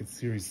 I feel like it's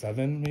series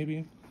 7,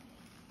 maybe.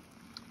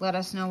 Let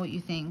us know what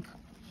you think.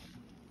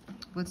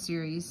 What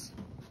series?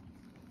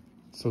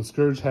 So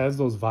Scourge has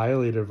those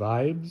Violator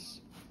vibes,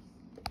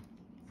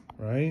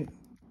 right?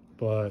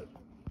 But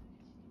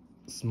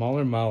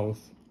smaller mouth,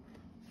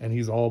 and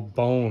he's all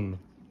bone.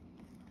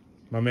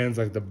 My man's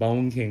like the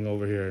Bone King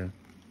over here.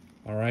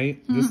 All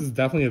right? This is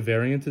definitely a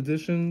variant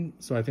edition,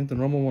 so I think the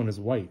normal one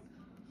is white.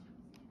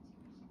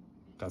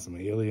 Got some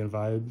alien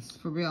vibes.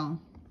 For real.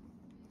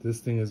 This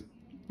thing is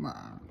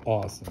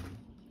awesome.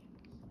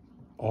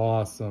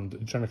 Awesome.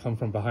 You trying to come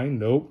from behind?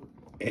 Nope.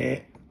 Eh.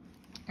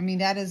 I mean,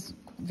 that is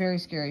very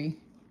scary.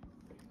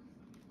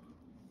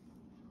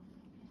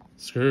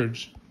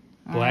 Scourge.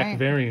 Black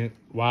variant.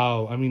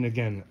 Wow. I mean,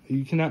 again,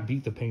 you cannot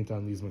beat the paint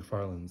on these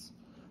McFarlanes.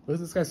 What is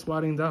this guy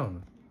squatting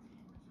down?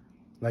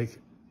 Like,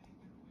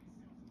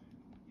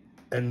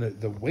 and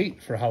the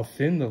weight for how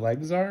thin the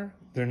legs are,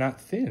 they're not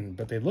thin,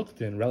 but they look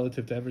thin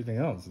relative to everything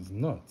else. It's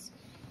nuts.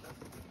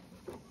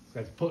 This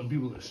guy's putting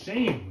people to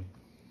shame.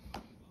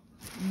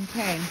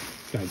 Okay.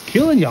 This guy's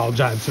killing y'all,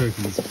 jive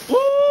turkeys.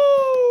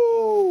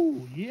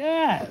 Ooh,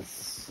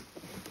 yes.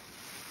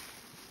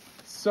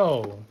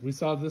 So, we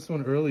saw this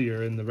one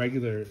earlier in the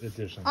regular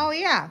edition. Oh,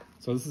 yeah.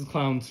 So this is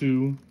Clown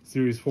 2,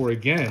 Series 4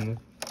 again,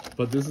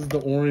 but this is the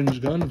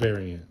orange gun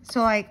variant.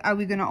 So, like, are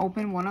we going to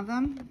open one of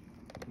them?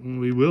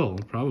 We will,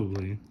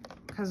 probably.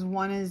 Because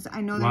one is,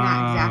 I know they're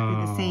not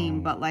exactly the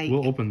same, but like...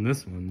 We'll open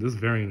this one. This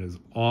variant is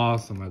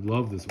awesome. I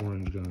love this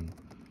orange gun.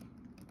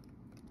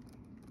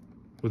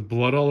 With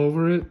blood all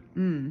over it.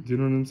 Do you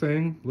know what I'm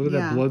saying? Look at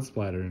that blood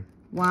splatter.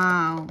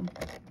 Wow.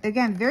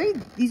 Again,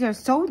 these are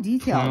so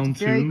detailed. Clown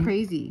very 2,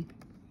 crazy.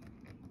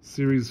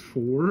 Series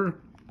 4.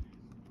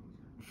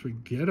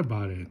 Forget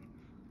about it.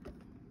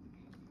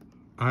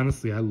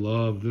 Honestly, I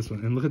love this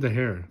one. And look at the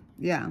hair.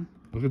 Yeah.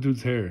 Look at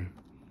dude's hair.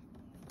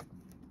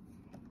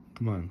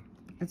 Come on.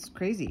 It's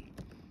crazy.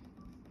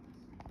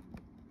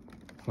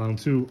 Clown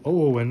 2.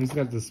 Oh, and he's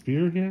got the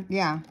spear here.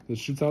 Yeah. That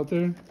shoots out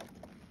there.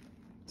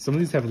 Some of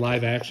these have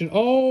live action.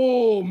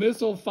 Oh,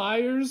 missile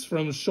fires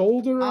from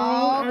shoulder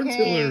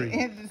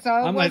artillery. So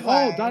I'm like,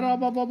 oh, blah,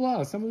 blah, blah,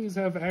 blah. Some of these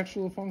have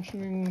actual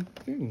functioning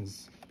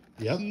things.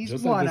 Yep, He's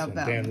just one like this of one.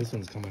 them. Damn, this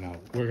one's coming out.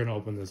 We're going to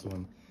open this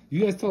one.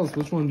 You guys tell us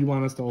which one you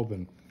want us to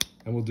open,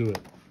 and we'll do it.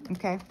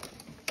 Okay.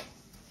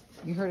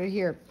 You heard it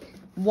here.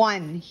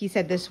 One. He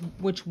said this,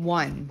 which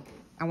one?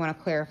 I want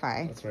to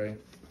clarify. That's right.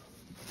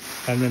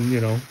 And then,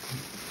 you know,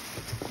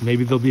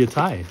 maybe there'll be a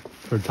tie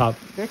for top.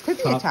 There could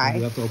be a tie.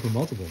 You have to open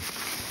multiple.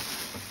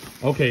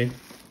 Okay.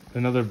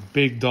 Another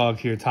big dog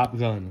here, Top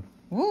Gun.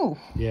 Ooh.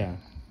 Yeah.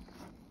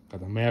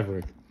 Got the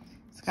Maverick.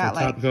 It's got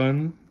so Top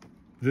Gun.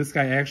 This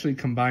guy actually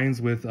combines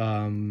with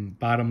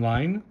Bottom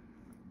Line.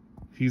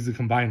 He's the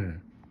combiner.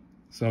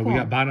 So we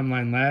got Bottom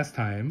Line last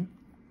time.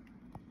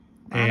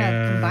 A lot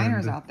of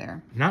combiners out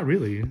there. Not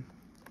really.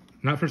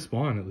 Not for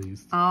Spawn, at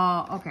least.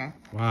 Oh, okay.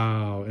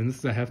 Wow. And this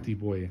is a hefty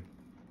boy.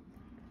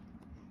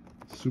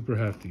 Super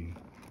hefty.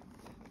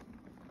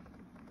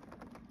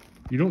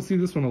 You don't see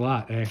this one a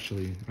lot,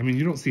 actually. I mean,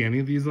 you don't see any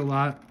of these a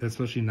lot,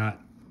 especially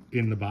not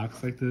in the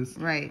box like this.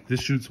 Right.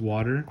 This shoots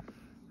water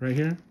right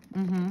here.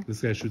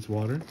 This guy shoots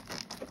water.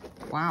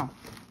 Wow.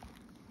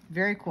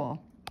 Very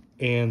cool.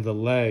 And the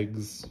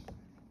legs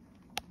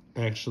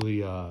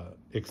actually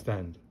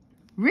extend.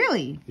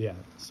 Really? Yeah.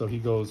 So he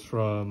goes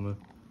from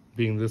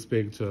being this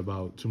big to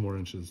about 2 more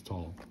inches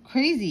tall.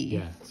 Crazy.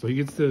 Yeah. So he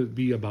gets to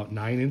be about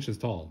 9 inches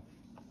tall.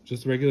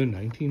 Just a regular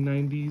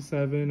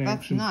 1997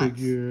 action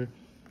figure.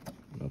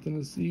 Nothing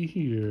to see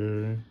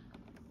here.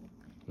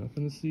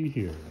 Nothing to see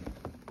here.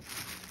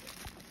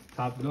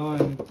 Top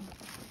Gun.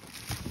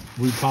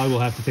 We probably will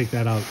have to take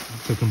that out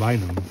to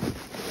combine them.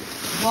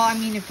 Well, I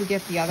mean, if we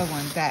get the other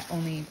ones, that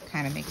only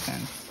kind of makes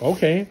sense.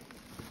 Okay.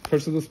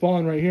 Curse of the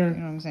Spawn right here. You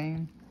know what I'm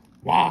saying?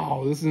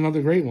 Wow, this is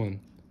another great one.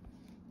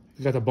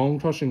 You got the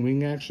bone-crushing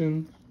wing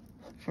action.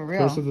 For real.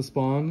 Curse of the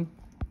Spawn.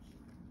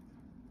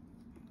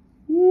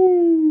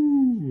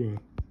 Woo!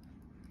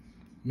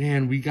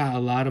 Man, we got a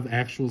lot of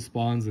actual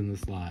spawns in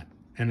this lot.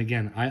 And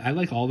again, I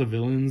like all the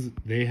villains.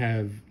 They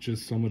have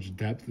just so much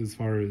depth as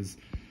far as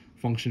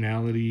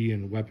functionality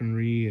and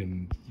weaponry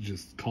and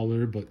just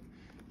color, but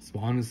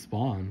Spawn is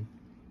Spawn.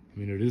 I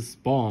mean, it is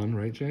Spawn,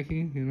 right,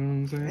 Jackie? You know what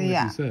I'm saying? Like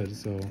Yeah. you said,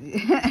 so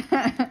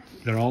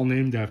they're all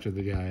named after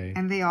the guy.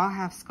 And they all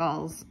have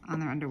skulls on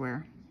their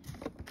underwear.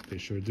 They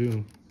sure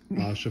do.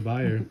 Basha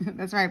Buyer.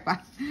 That's right.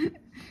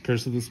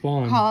 Curse of the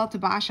Spawn. Call out to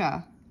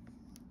Basha.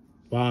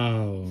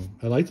 Wow.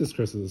 I like this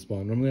Curse of the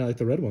Spawn. Normally I like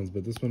the red ones,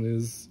 but this one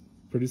is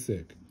pretty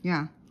sick.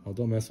 Yeah. Oh,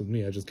 don't mess with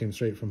me. I just came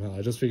straight from hell.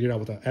 I just figured out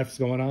what the F's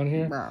going on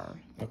here. Brr.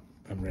 Oh,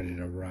 I'm ready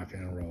to rock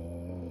and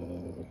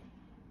roll.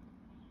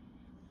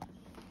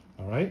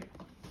 All right.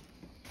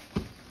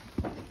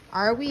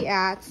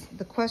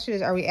 The question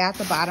is, are we at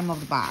the bottom of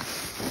the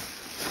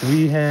box?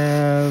 We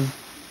have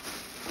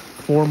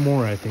 4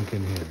 more, I think,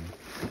 in here.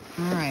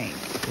 All right.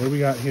 What do we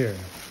got here?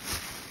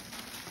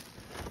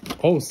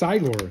 Oh,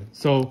 Cygor.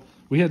 So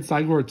we had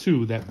Cygor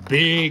 2, that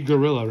big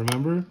gorilla,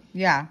 remember?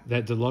 Yeah.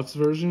 That deluxe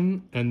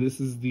version, and this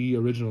is the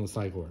original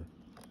Cygor.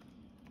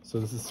 So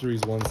this is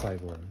Series 1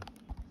 Cygor.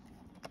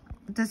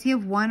 Does he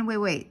have one,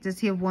 wait. Does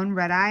he have one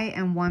red eye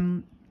and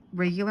one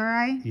regular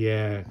eye?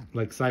 Yeah,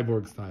 like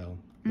Cyborg style.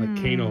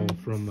 Like Kano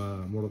from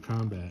Mortal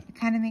Kombat. It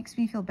kind of makes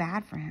me feel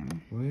bad for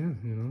him. Well, yeah,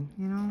 you know.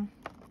 You know?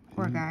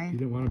 Poor guy. He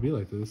didn't want to be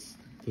like this.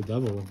 The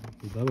devil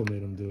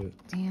made him do it.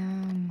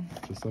 Damn.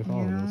 Just like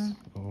all of us.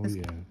 Oh,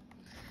 yeah.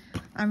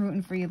 I'm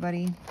rooting for you,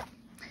 buddy.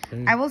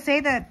 Okay. I will say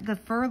that the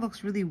fur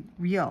looks really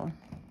real.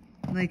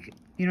 Like,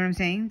 you know what I'm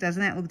saying?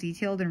 Doesn't that look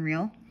detailed and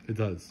real? It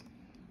does.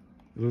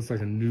 It looks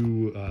like a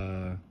new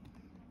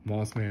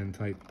Mossman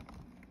type.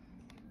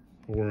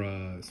 Or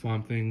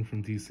Swamp Thing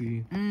from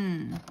DC.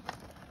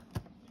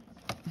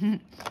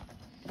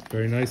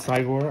 Very nice,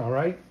 Cygor. All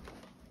right.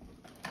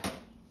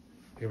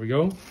 Here we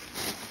go.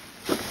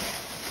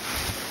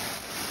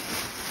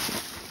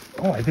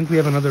 Oh, I think we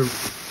have another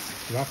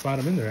rock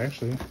bottom in there,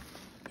 actually.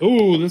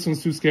 Oh, this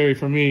one's too scary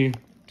for me.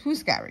 Too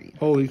scary.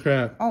 Holy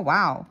crap. Oh,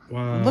 wow.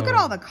 Wow. Look at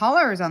all the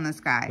colors on this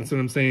guy. That's what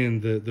I'm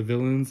saying. The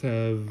villains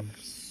have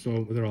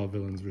they're all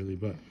villains, really,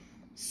 but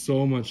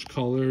so much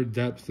color,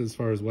 depth as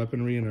far as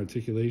weaponry and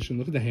articulation.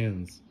 Look at the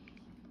hands.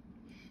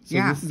 So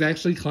yeah. This is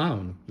actually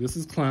Clown. This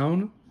is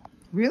Clown.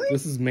 Really?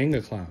 This is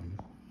Manga Clown.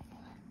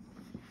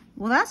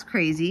 Well, that's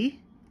crazy.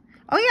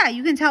 Oh, yeah,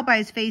 you can tell by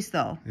his face,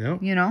 though.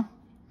 Yep. You know?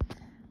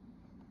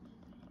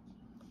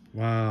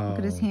 Wow. Look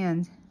at his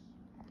hand.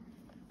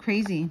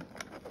 Crazy.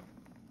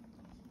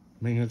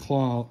 Manga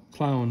Clown.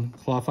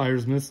 Claw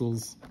fires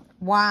missiles.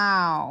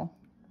 Wow.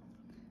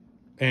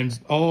 And,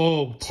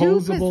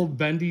 posable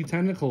bendy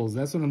tentacles.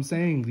 That's what I'm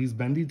saying. These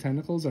bendy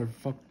tentacles are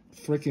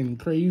freaking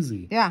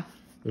crazy. Yeah.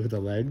 Look at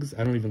the legs.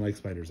 I don't even like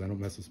spiders. I don't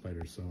mess with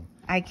spiders, so.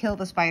 I kill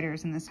the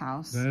spiders in this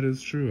house. That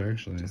is true,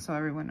 actually. Just so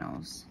everyone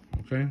knows.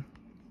 Okay.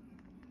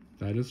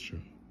 That is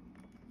true.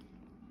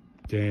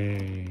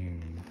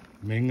 Dang.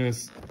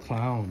 Manga's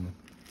Clown.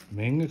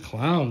 Manga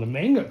Clown. The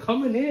manga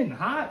coming in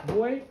hot,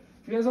 boy.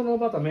 If you guys don't know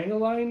about the manga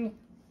line,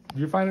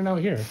 you're finding out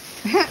here.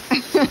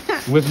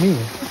 With me.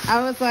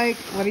 I was like,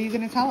 what are you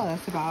going to tell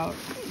us about?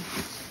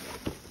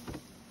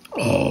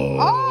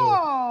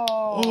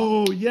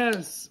 Oh,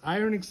 yes.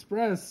 Iron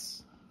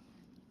Express.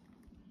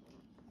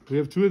 We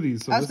have 2 of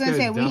these. So I was going to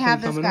say, we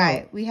have this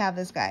guy. Out. We have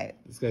this guy.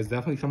 This guy's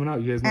definitely coming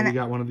out. You guys know we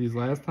got one of these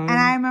last time? And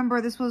I remember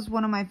this was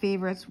one of my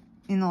favorites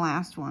in the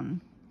last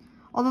one.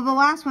 Although the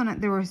last one,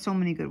 there were so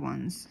many good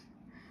ones.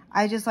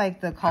 I just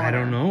like the color. I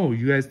don't know.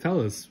 You guys tell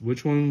us.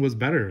 Which one was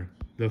better?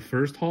 The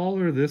first haul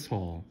or this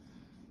haul?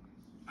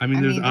 I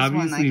mean there's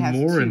obviously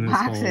more in this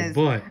haul,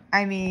 but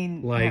I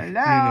mean, like, you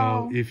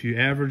know, if you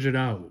average it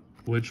out,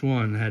 which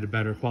one had a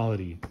better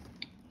quality?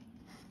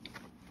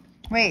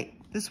 Wait,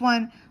 this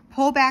one,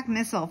 pullback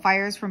missile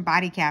fires from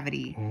body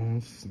cavity. Oh,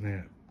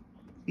 snap.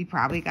 We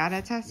probably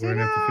gotta test it out. We're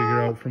gonna have to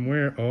figure out from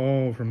where.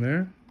 Oh, from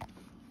there?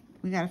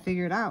 We gotta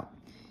figure it out.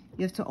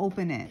 You have to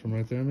open it. From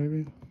right there,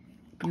 maybe?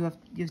 You have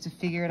to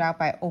figure it out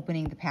by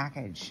opening the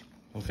package.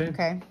 Okay.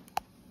 Okay.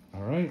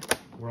 All right.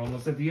 We're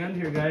almost at the end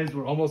here, guys.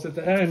 We're almost at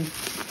the end.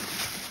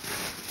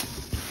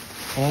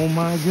 Oh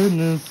my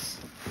goodness.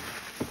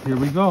 Here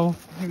we go.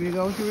 Here we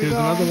go. Here's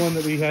another one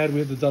that we had. We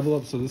had to double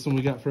up. So this one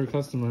we got for a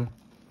customer.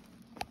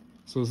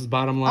 So this is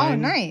bottom line. Oh,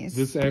 nice.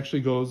 This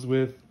actually goes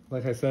with,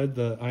 like I said,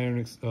 the Iron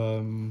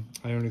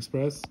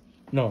Express.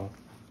 No,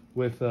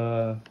 with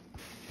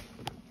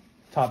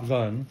Top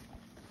Gun.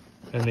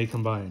 And they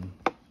combine.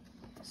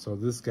 So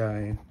this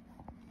guy.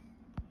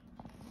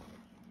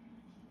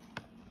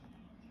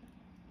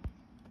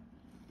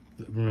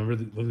 Remember,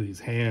 look at these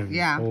hands.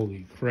 Yeah.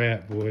 Holy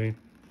crap, boy.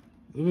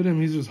 Look at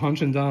him. He's just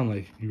hunching down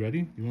like, you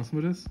ready? You want some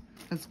of this?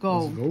 Let's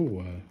go. Let's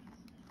go.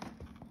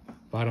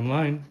 Bottom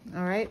line.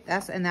 All right.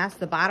 That's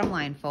the bottom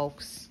line,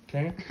 folks.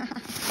 Okay.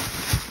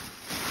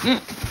 I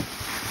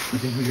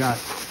think we got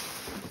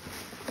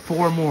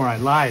 4 more. I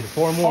lied.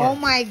 4 more. Oh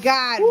my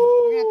God. Woo,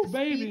 we're going to have to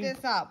baby. speed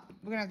this up.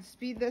 We're going to have to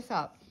speed this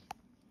up.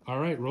 All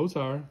right.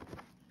 Rotar.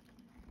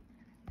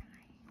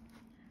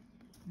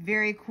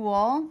 Very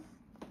cool.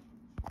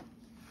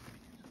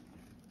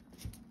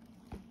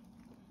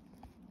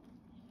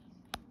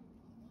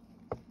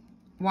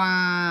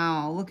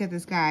 Wow, look at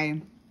this guy.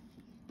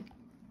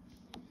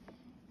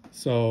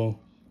 So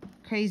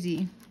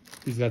Crazy.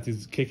 he's got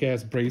these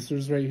kick-ass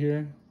bracers right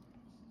here.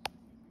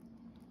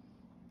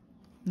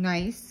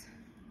 Nice.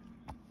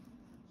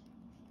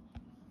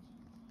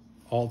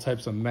 All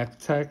types of mech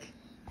tech.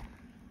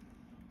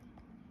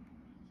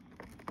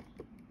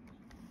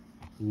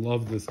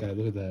 Love this guy.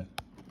 Look at that.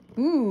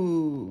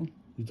 Ooh.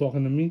 You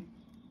talking to me?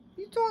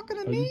 You talking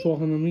to Are me? you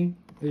talking to me?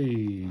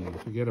 Hey,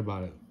 forget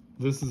about it.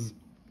 This is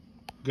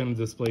gonna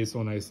display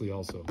so nicely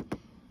also.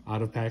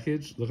 Out of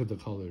package, look at the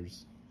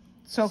colors.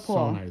 So cool.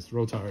 So nice.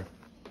 Rotar.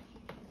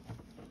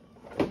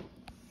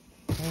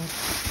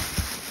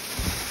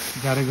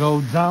 Gotta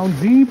go down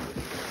deep.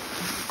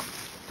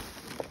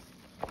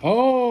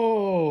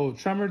 Oh,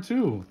 Tremor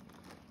 2.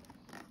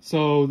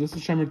 So this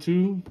is Tremor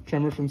 2.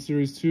 Tremor from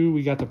Series 2.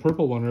 We got the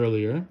purple one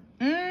earlier.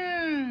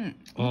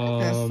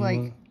 That's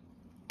like...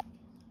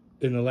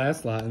 In the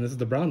last lot, and this is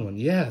the brown one.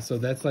 Yeah, so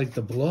that's like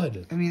the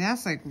blood. I mean,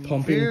 that's like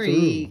pumping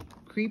very through.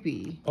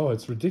 creepy. Oh,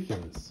 it's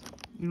ridiculous.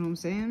 You know what I'm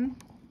saying?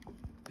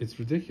 It's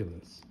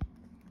ridiculous.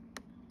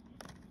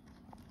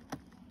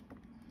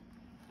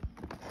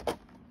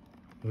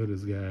 Look at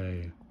this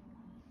guy.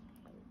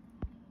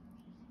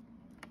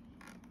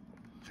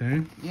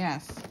 Okay.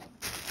 Yes.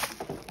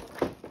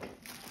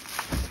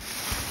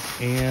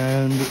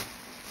 And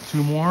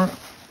 2 more.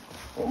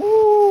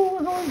 Ooh,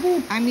 we're going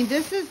deep. I mean,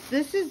 this is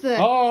the...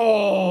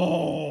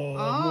 Oh,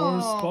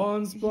 more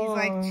Spawn. He's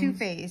like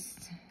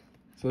two-faced.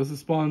 So this is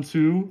Spawn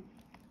 2.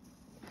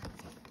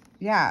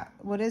 Yeah.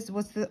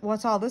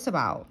 What's all this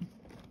about?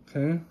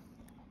 Okay.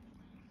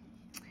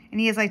 And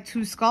he has like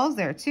 2 skulls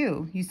there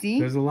too. You see?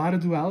 There's a lot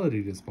of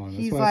duality to Spawn. That's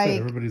He's why I said like-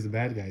 everybody's a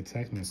bad guy,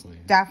 technically.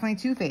 Definitely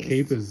two-faced.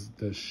 Cape is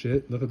the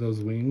shit. Look at those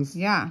wings.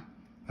 Yeah.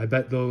 I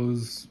bet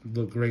those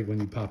look great when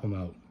you pop them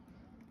out.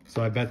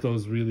 So I bet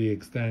those really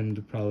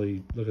extend,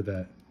 probably. Look at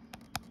that.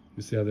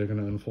 You see how they're going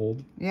to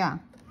unfold? Yeah.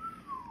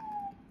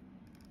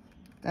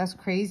 That's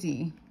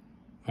crazy.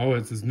 Oh,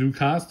 it's his new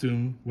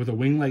costume with a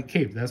wing-like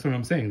cape. That's what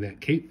I'm saying. That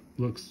cape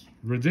looks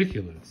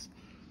ridiculous.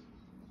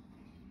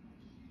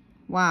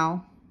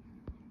 Wow.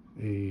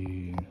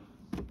 Okay.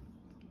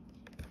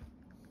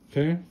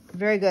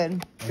 Very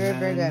good.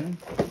 Very good.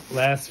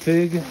 Last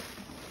fig.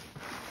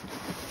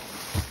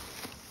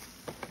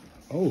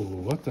 Oh,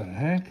 what the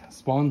heck?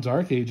 Spawn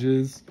Dark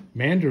Ages.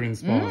 Mandarin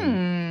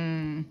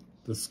Spawn.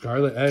 The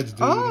Scarlet Edge,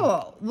 dude.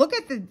 Oh, look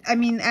at the... I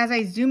mean, as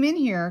I zoom in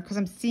here, because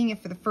I'm seeing it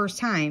for the first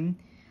time,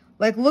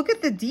 like, look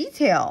at the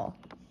detail.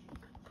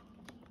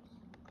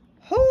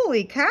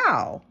 Holy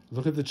cow.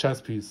 Look at the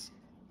chest piece.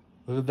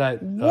 Look at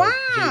that Wow.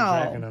 Jade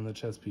Dragon on the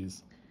chest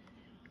piece.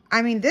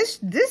 I mean, this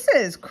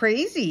is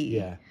crazy.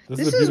 Yeah.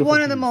 This is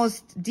one of the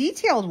most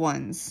detailed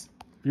ones.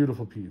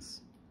 Beautiful piece.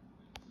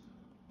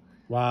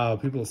 Wow,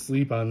 people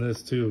sleep on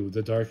this too.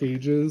 The Dark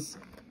Ages.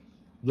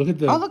 Look at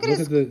the... Oh, look at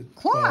his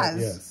claws.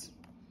 Yes.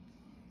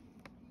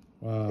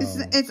 Wow.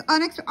 It's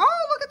unexpected.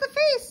 Oh, look at the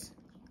face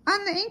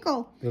on the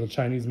ankle. Little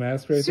Chinese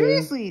mask right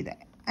Seriously.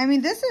 I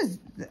mean, this is...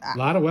 A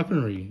lot of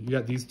weaponry. You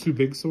got these 2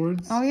 big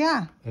swords. Oh,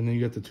 yeah. And then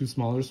you got the 2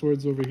 smaller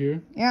swords over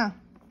here. Yeah.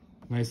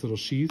 Nice little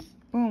sheath.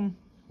 Boom.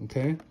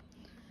 Okay.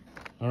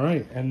 All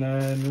right. And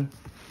then...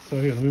 So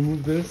here, let me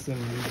move this. And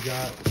we've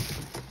got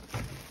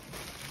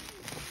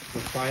the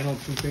final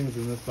 2 things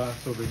in this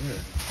box over here.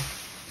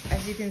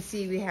 As you can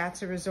see, we had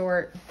to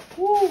resort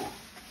to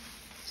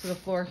the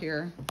floor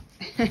here.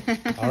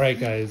 All right,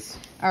 guys.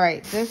 All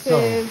right. These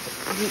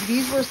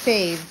were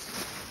saved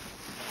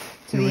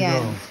to Here the we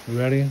end. go. You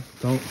ready?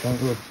 Don't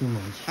look too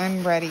much.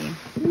 I'm ready.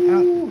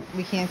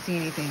 We can't see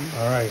anything.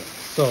 All right.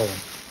 So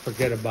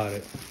forget about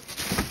it.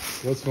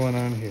 What's going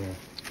on here?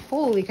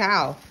 Holy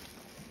cow.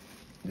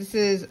 This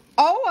is,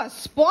 a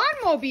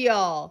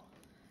Spawnmobile.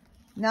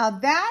 Now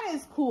that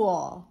is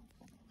cool.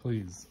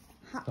 Please.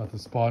 Got the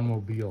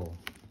Spawnmobile.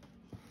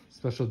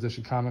 Special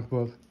edition comic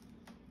book.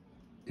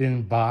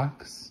 In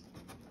box.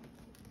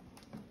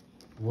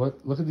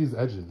 What? Look at these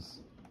edges.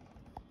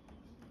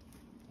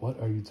 What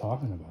are you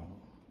talking about?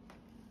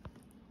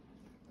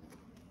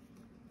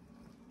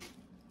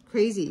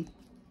 Crazy.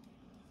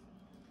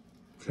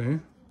 Okay.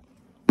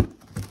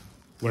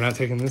 We're not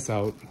taking this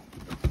out.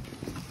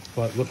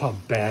 But look how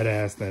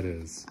badass that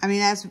is. I mean,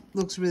 that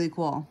looks really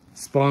cool.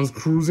 Spawn's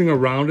cruising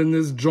around in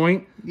this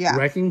joint. Yeah.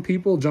 Wrecking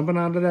people, jumping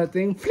onto that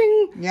thing.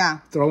 Fling! Yeah.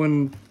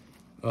 Throwing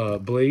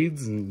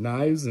blades and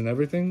knives and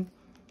everything.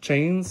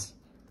 Chains.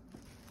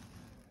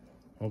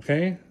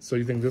 Okay. So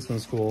you think this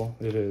one's cool.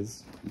 It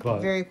is. But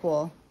very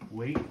cool.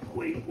 Wait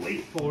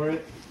for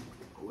it.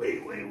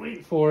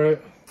 Wait for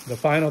it. The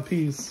final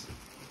piece.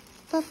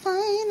 The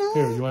final.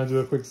 Here, you want to do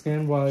a quick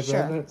scan while I grab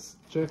Sure. that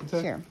Jack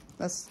Attack? Here.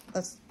 Let's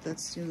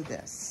do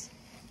this.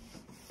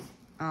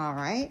 All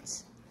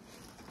right.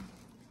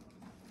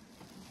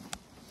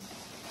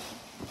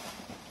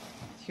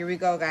 Here we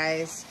go,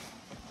 guys.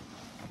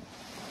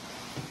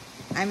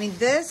 I mean,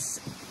 this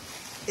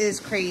is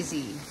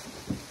crazy.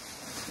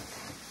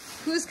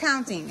 Who's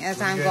counting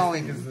as I'm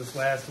going? Think is this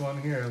last one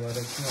here? Let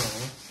us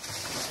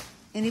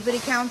know. Anybody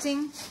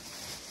counting?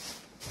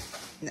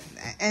 And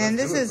then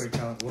Let's this is, quick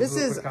count I at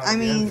the end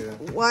mean, here.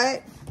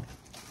 what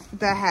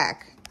the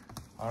heck?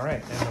 All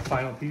right, and the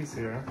final piece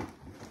here.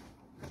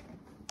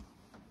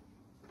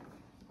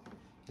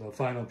 The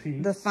final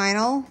piece. The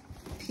final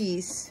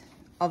piece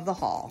of the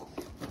haul.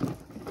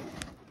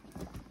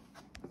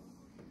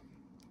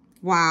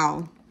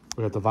 Wow.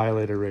 We got the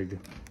Violator rig.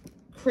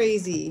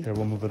 Crazy. Here,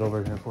 we'll move it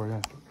over here for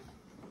you.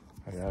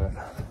 I got it.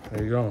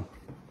 There you go.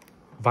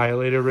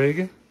 Violator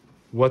rig.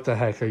 What the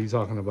heck are you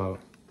talking about?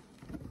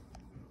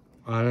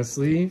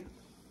 Honestly,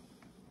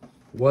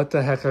 what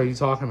the heck are you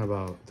talking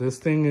about? This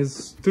thing is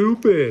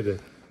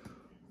stupid.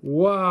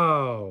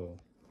 Wow.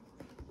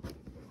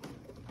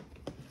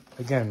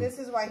 Again. This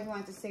is why he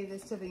wanted to save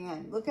this to the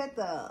end. Look at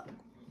the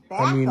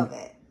back of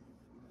it.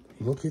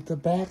 Look at the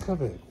back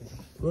of it.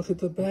 Look at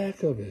the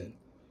back of it.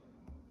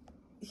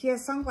 He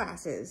has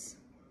sunglasses.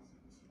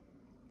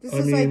 This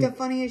is like the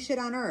funniest shit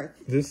on earth.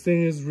 This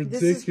thing is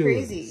ridiculous. This is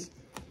crazy.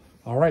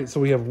 All right, so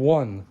we have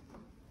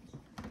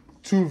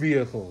two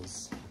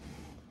vehicles.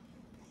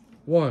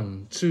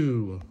 1,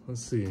 2,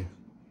 let's see.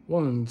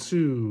 1,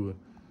 2,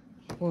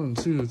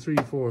 3,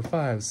 4,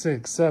 5,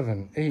 6,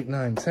 7, 8,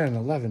 9, 10,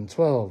 11,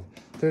 12,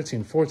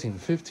 13, 14,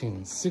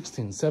 15,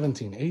 16,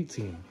 17,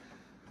 18,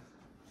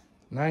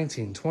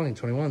 19, 20,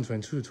 21,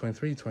 22,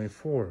 23,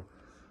 24,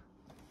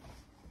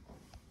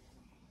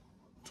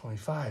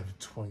 25,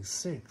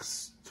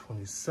 26,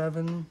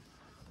 27,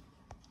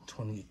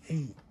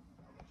 28,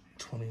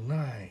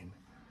 29,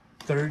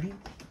 30,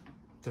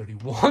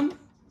 31,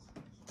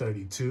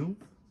 32,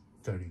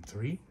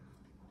 33,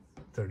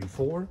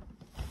 34,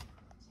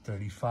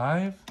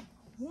 35,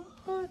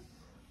 what?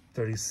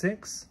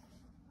 36,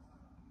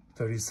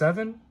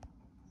 37.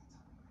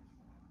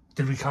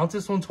 Did we count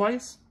this one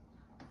twice?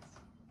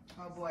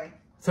 Oh boy.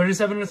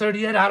 37 or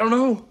 38? I don't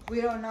know.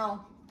 We don't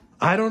know.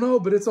 I don't know,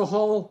 but it's a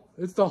haul.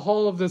 It's the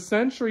haul of the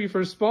century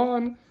for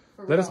Spawn.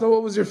 For Let us know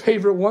what was your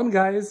favorite one,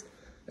 guys.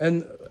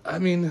 And, I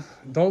mean,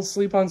 don't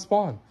sleep on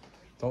Spawn.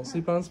 Don't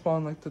sleep on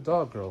Spawn like the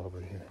dog girl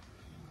over here.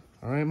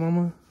 All right,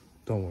 Mama?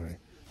 Don't worry.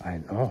 I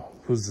know.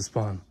 Who's the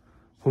Spawn?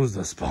 Who's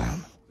the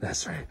Spawn?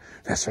 That's right.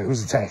 That's right.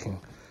 Who's attacking?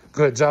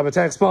 Good job,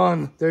 attack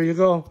Spawn. There you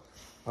go.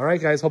 All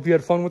right, guys. Hope you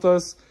had fun with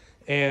us.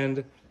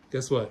 And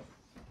guess what?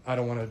 I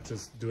don't want to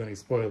just do any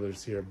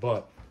spoilers here,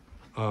 but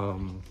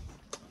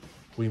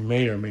we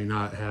may or may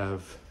not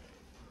have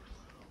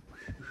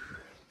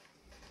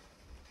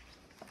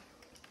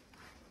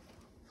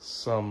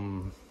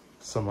some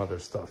other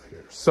stuff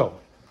here. So,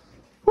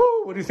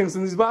 woo, what do you think's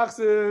in these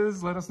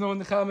boxes? Let us know in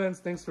the comments.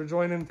 Thanks for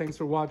joining. Thanks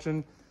for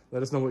watching.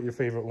 Let us know what your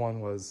favorite one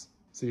was.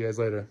 See you guys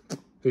later.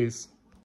 Peace.